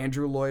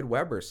Andrew Lloyd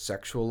Webber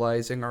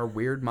sexualizing our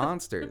weird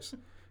monsters,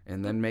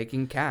 and then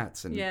making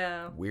cats and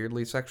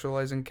weirdly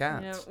sexualizing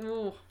cats. Yeah.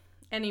 Ooh.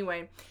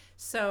 Anyway,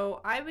 so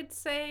I would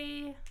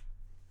say,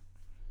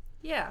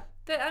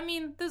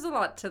 there's a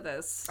lot to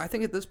this. I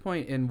think at this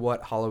point in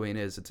what Halloween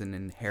is, it's an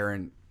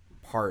inherent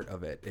part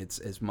of it. It's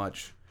as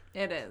much.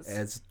 It is.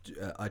 As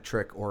a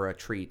trick or a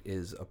treat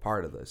is a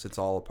part of this. It's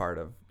all a part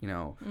of,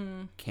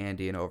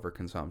 candy and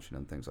overconsumption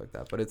and things like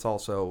that. But it's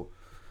also,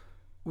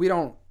 we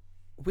don't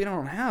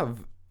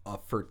have a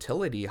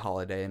fertility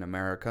holiday in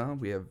America.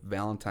 We have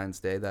Valentine's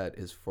Day that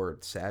is for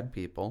sad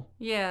people.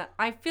 Yeah,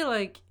 I feel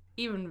like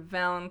even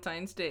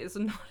Valentine's Day is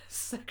not as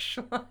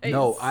sexualized.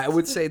 No, I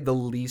would say the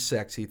least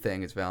sexy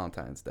thing is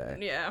Valentine's Day.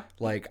 Yeah.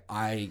 Like,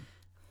 I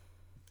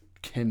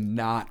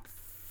cannot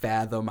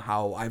fathom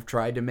how I've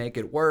tried to make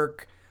it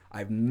work.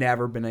 I've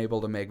never been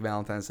able to make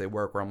Valentine's Day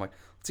work where I'm like,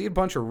 let's eat a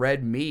bunch of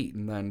red meat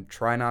and then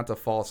try not to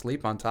fall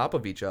asleep on top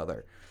of each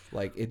other.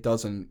 Like, it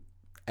doesn't,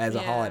 as a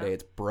holiday,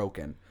 it's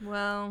broken.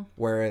 Well.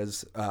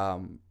 Whereas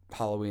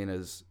Halloween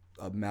is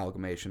an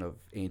amalgamation of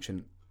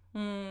ancient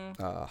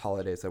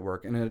holidays that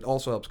work. And it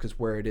also helps because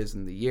where it is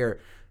in the year,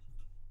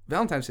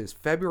 Valentine's Day is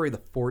February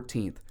the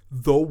 14th,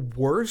 the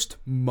worst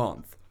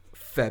month,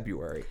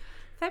 February.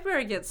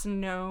 February gets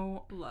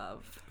no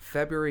love.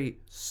 February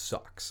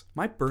sucks.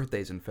 My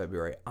birthday's in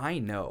February. I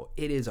know.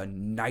 It is a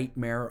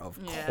nightmare of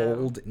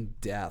cold and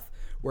death.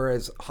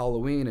 Whereas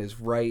Halloween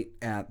is right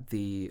at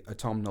the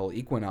autumnal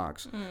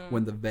equinox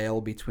when the veil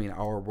between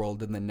our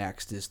world and the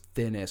next is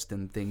thinnest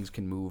and things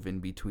can move in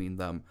between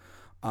them.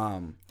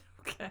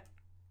 Okay.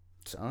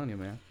 Telling you,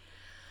 man.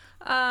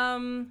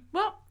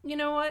 Well, you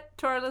know what?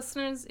 To our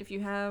listeners, if you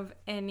have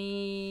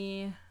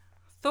any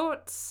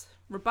thoughts,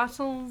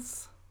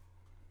 rebuttals,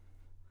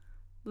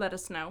 let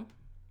us know.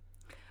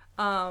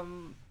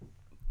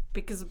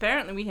 because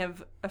apparently we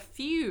have a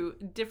few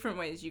different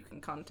ways you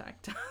can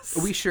contact us.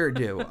 We sure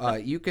do.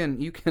 You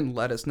can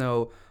let us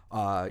know.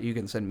 You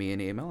can send me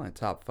an email at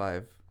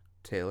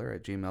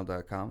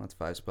top5taylor@gmail.com. That's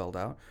 5 spelled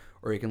out.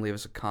 Or you can leave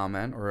us a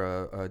comment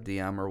or a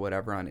DM or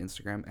whatever on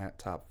Instagram at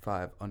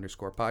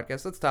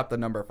top5_podcast. That's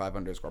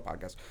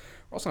top5_podcast.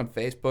 We're also on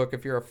Facebook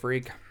if you're a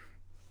freak.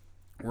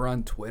 We're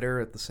on Twitter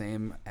at the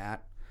same @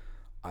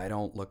 I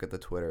don't look at the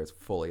Twitter. It's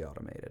fully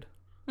automated.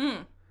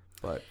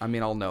 But, I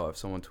mean, I'll know if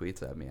someone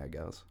tweets at me, I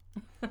guess.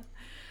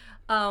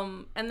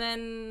 And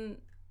then,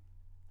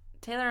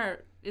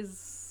 Taylor,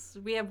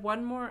 we have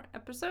one more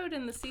episode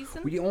in the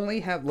season? We only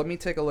have, let me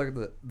take a look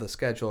at the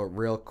schedule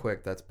real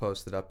quick that's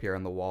posted up here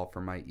on the wall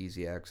for my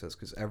easy access,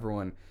 because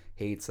everyone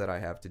hates that I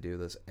have to do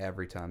this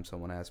every time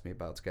someone asks me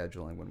about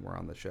scheduling when we're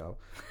on the show.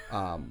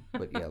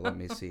 But yeah, let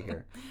me see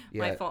here.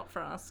 Yeah, my fault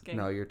for asking.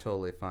 No, you're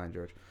totally fine,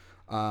 George.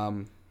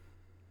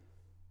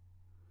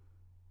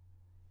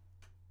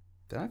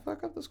 Did I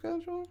fuck up the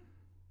schedule?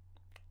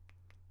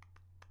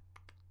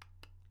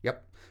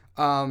 Yep.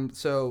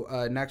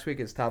 So next week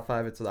is top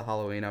 5. It's the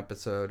Halloween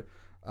episode.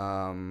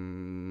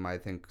 I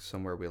think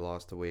somewhere we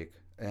lost a week.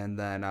 And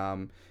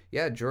then,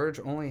 George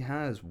only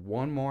has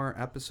one more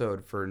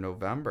episode for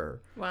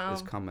November. Wow.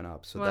 Is coming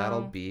up. So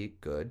that'll be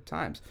good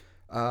times.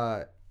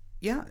 And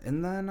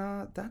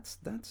then that's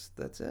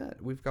it.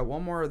 We've got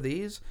one more of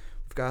these.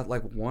 We've got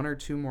like 1 or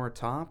 2 more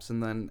tops,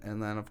 and then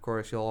of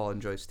course you'll all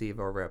enjoy Steve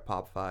over at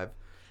Pop 5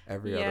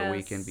 every other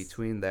week in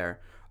between there.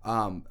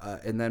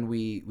 And then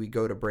we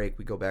go to break.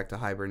 We go back to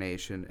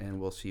hibernation, and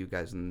we'll see you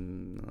guys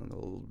in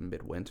the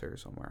midwinter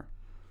somewhere.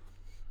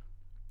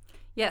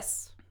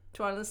 Yes,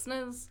 to our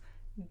listeners,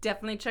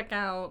 definitely check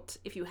out,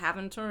 if you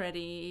haven't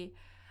already,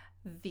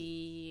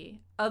 the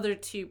other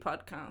 2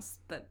 podcasts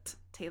that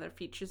Taylor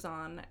features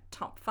on,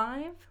 Top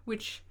 5,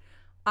 which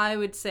I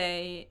would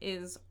say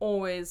is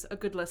always a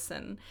good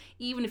listen,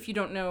 even if you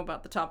don't know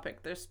about the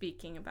topic they're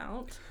speaking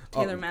about.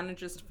 Taylor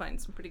manages to find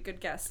some pretty good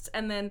guests.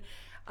 And then,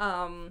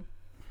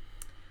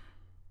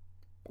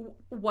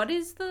 what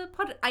is the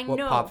pod?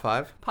 Pop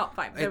 5. Pop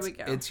 5. There we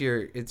go. It's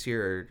your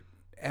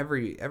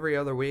every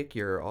other week.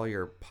 All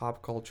your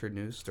pop culture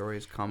news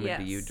stories coming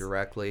to you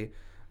directly,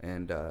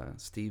 and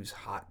Steve's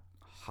hot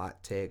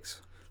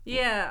takes.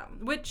 Yeah,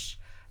 which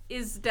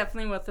is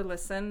definitely worth a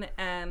listen.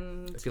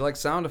 And if you like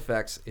sound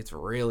effects, it's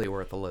really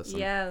worth a listen.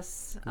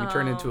 Yes, we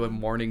turn into a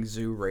morning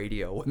zoo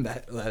radio when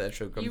that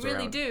show comes around. You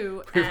really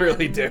do. We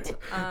really do.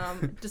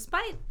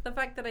 Despite the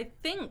fact that I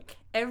think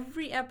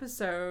every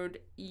episode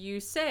you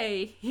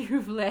say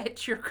you've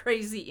let your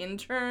crazy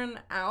intern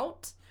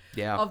out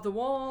of the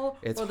wall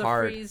or the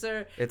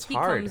freezer. He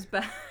comes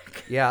back.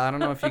 Yeah, I don't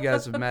know if you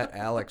guys have met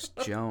Alex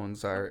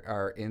Jones,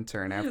 our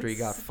intern. After he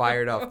got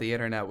fired off the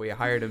internet, we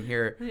hired him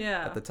here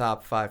at the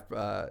Top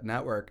 5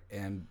 network,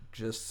 and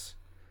just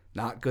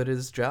not good at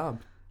his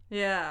job.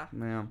 Yeah.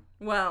 Yeah.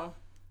 Well,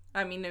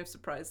 I mean, no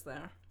surprise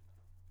there.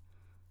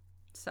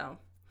 So.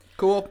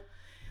 Cool.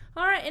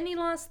 All right, any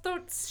last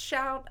thoughts,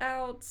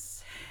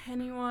 shout-outs,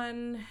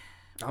 anyone?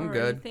 I'm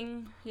good.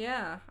 Anything?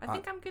 Yeah, I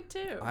think I'm good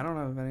too. I don't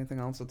have anything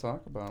else to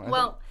talk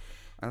about.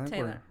 I think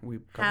Taylor, we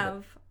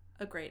have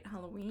a great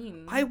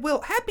Halloween. I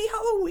will. Happy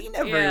Halloween,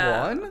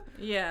 everyone.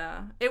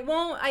 Yeah. It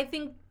won't, I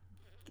think,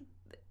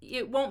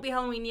 it won't be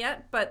Halloween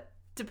yet, but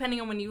depending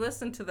on when you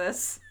listen to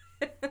this,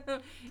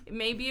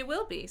 maybe it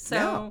will be.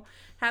 So,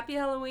 happy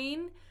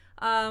Halloween.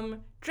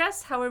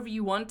 Dress however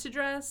you want to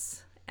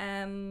dress.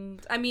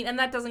 And, I mean, and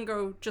that doesn't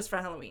go just for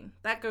Halloween.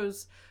 That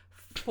goes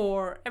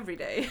for every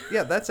day.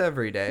 Yeah, that's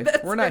every day.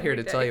 We're not here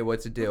to tell you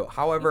what to do.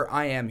 However,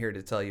 I am here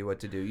to tell you what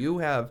to do. You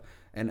have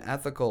an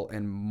ethical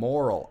and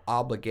moral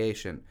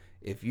obligation.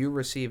 If you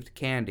received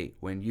candy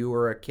when you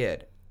were a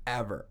kid,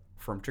 ever,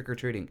 from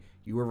trick-or-treating,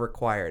 you were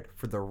required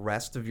for the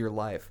rest of your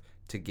life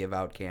to give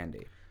out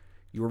candy.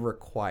 You were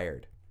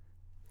required.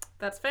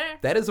 That's fair.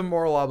 That is a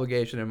moral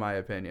obligation, in my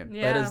opinion.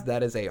 Yeah.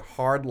 That is a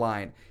hard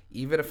line.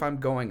 Even if I'm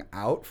going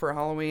out for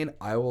Halloween,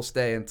 I will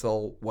stay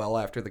until well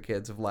after the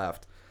kids have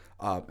left.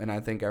 And I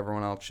think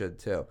everyone else should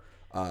too,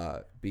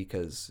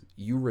 because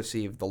you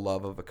received the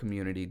love of a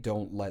community.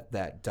 Don't let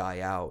that die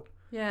out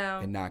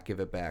and not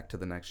give it back to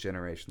the next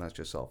generation. That's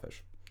just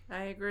selfish.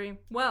 I agree.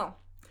 Well,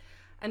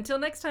 until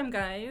next time,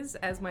 guys,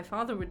 as my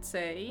father would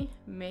say,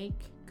 make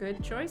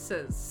good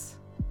choices.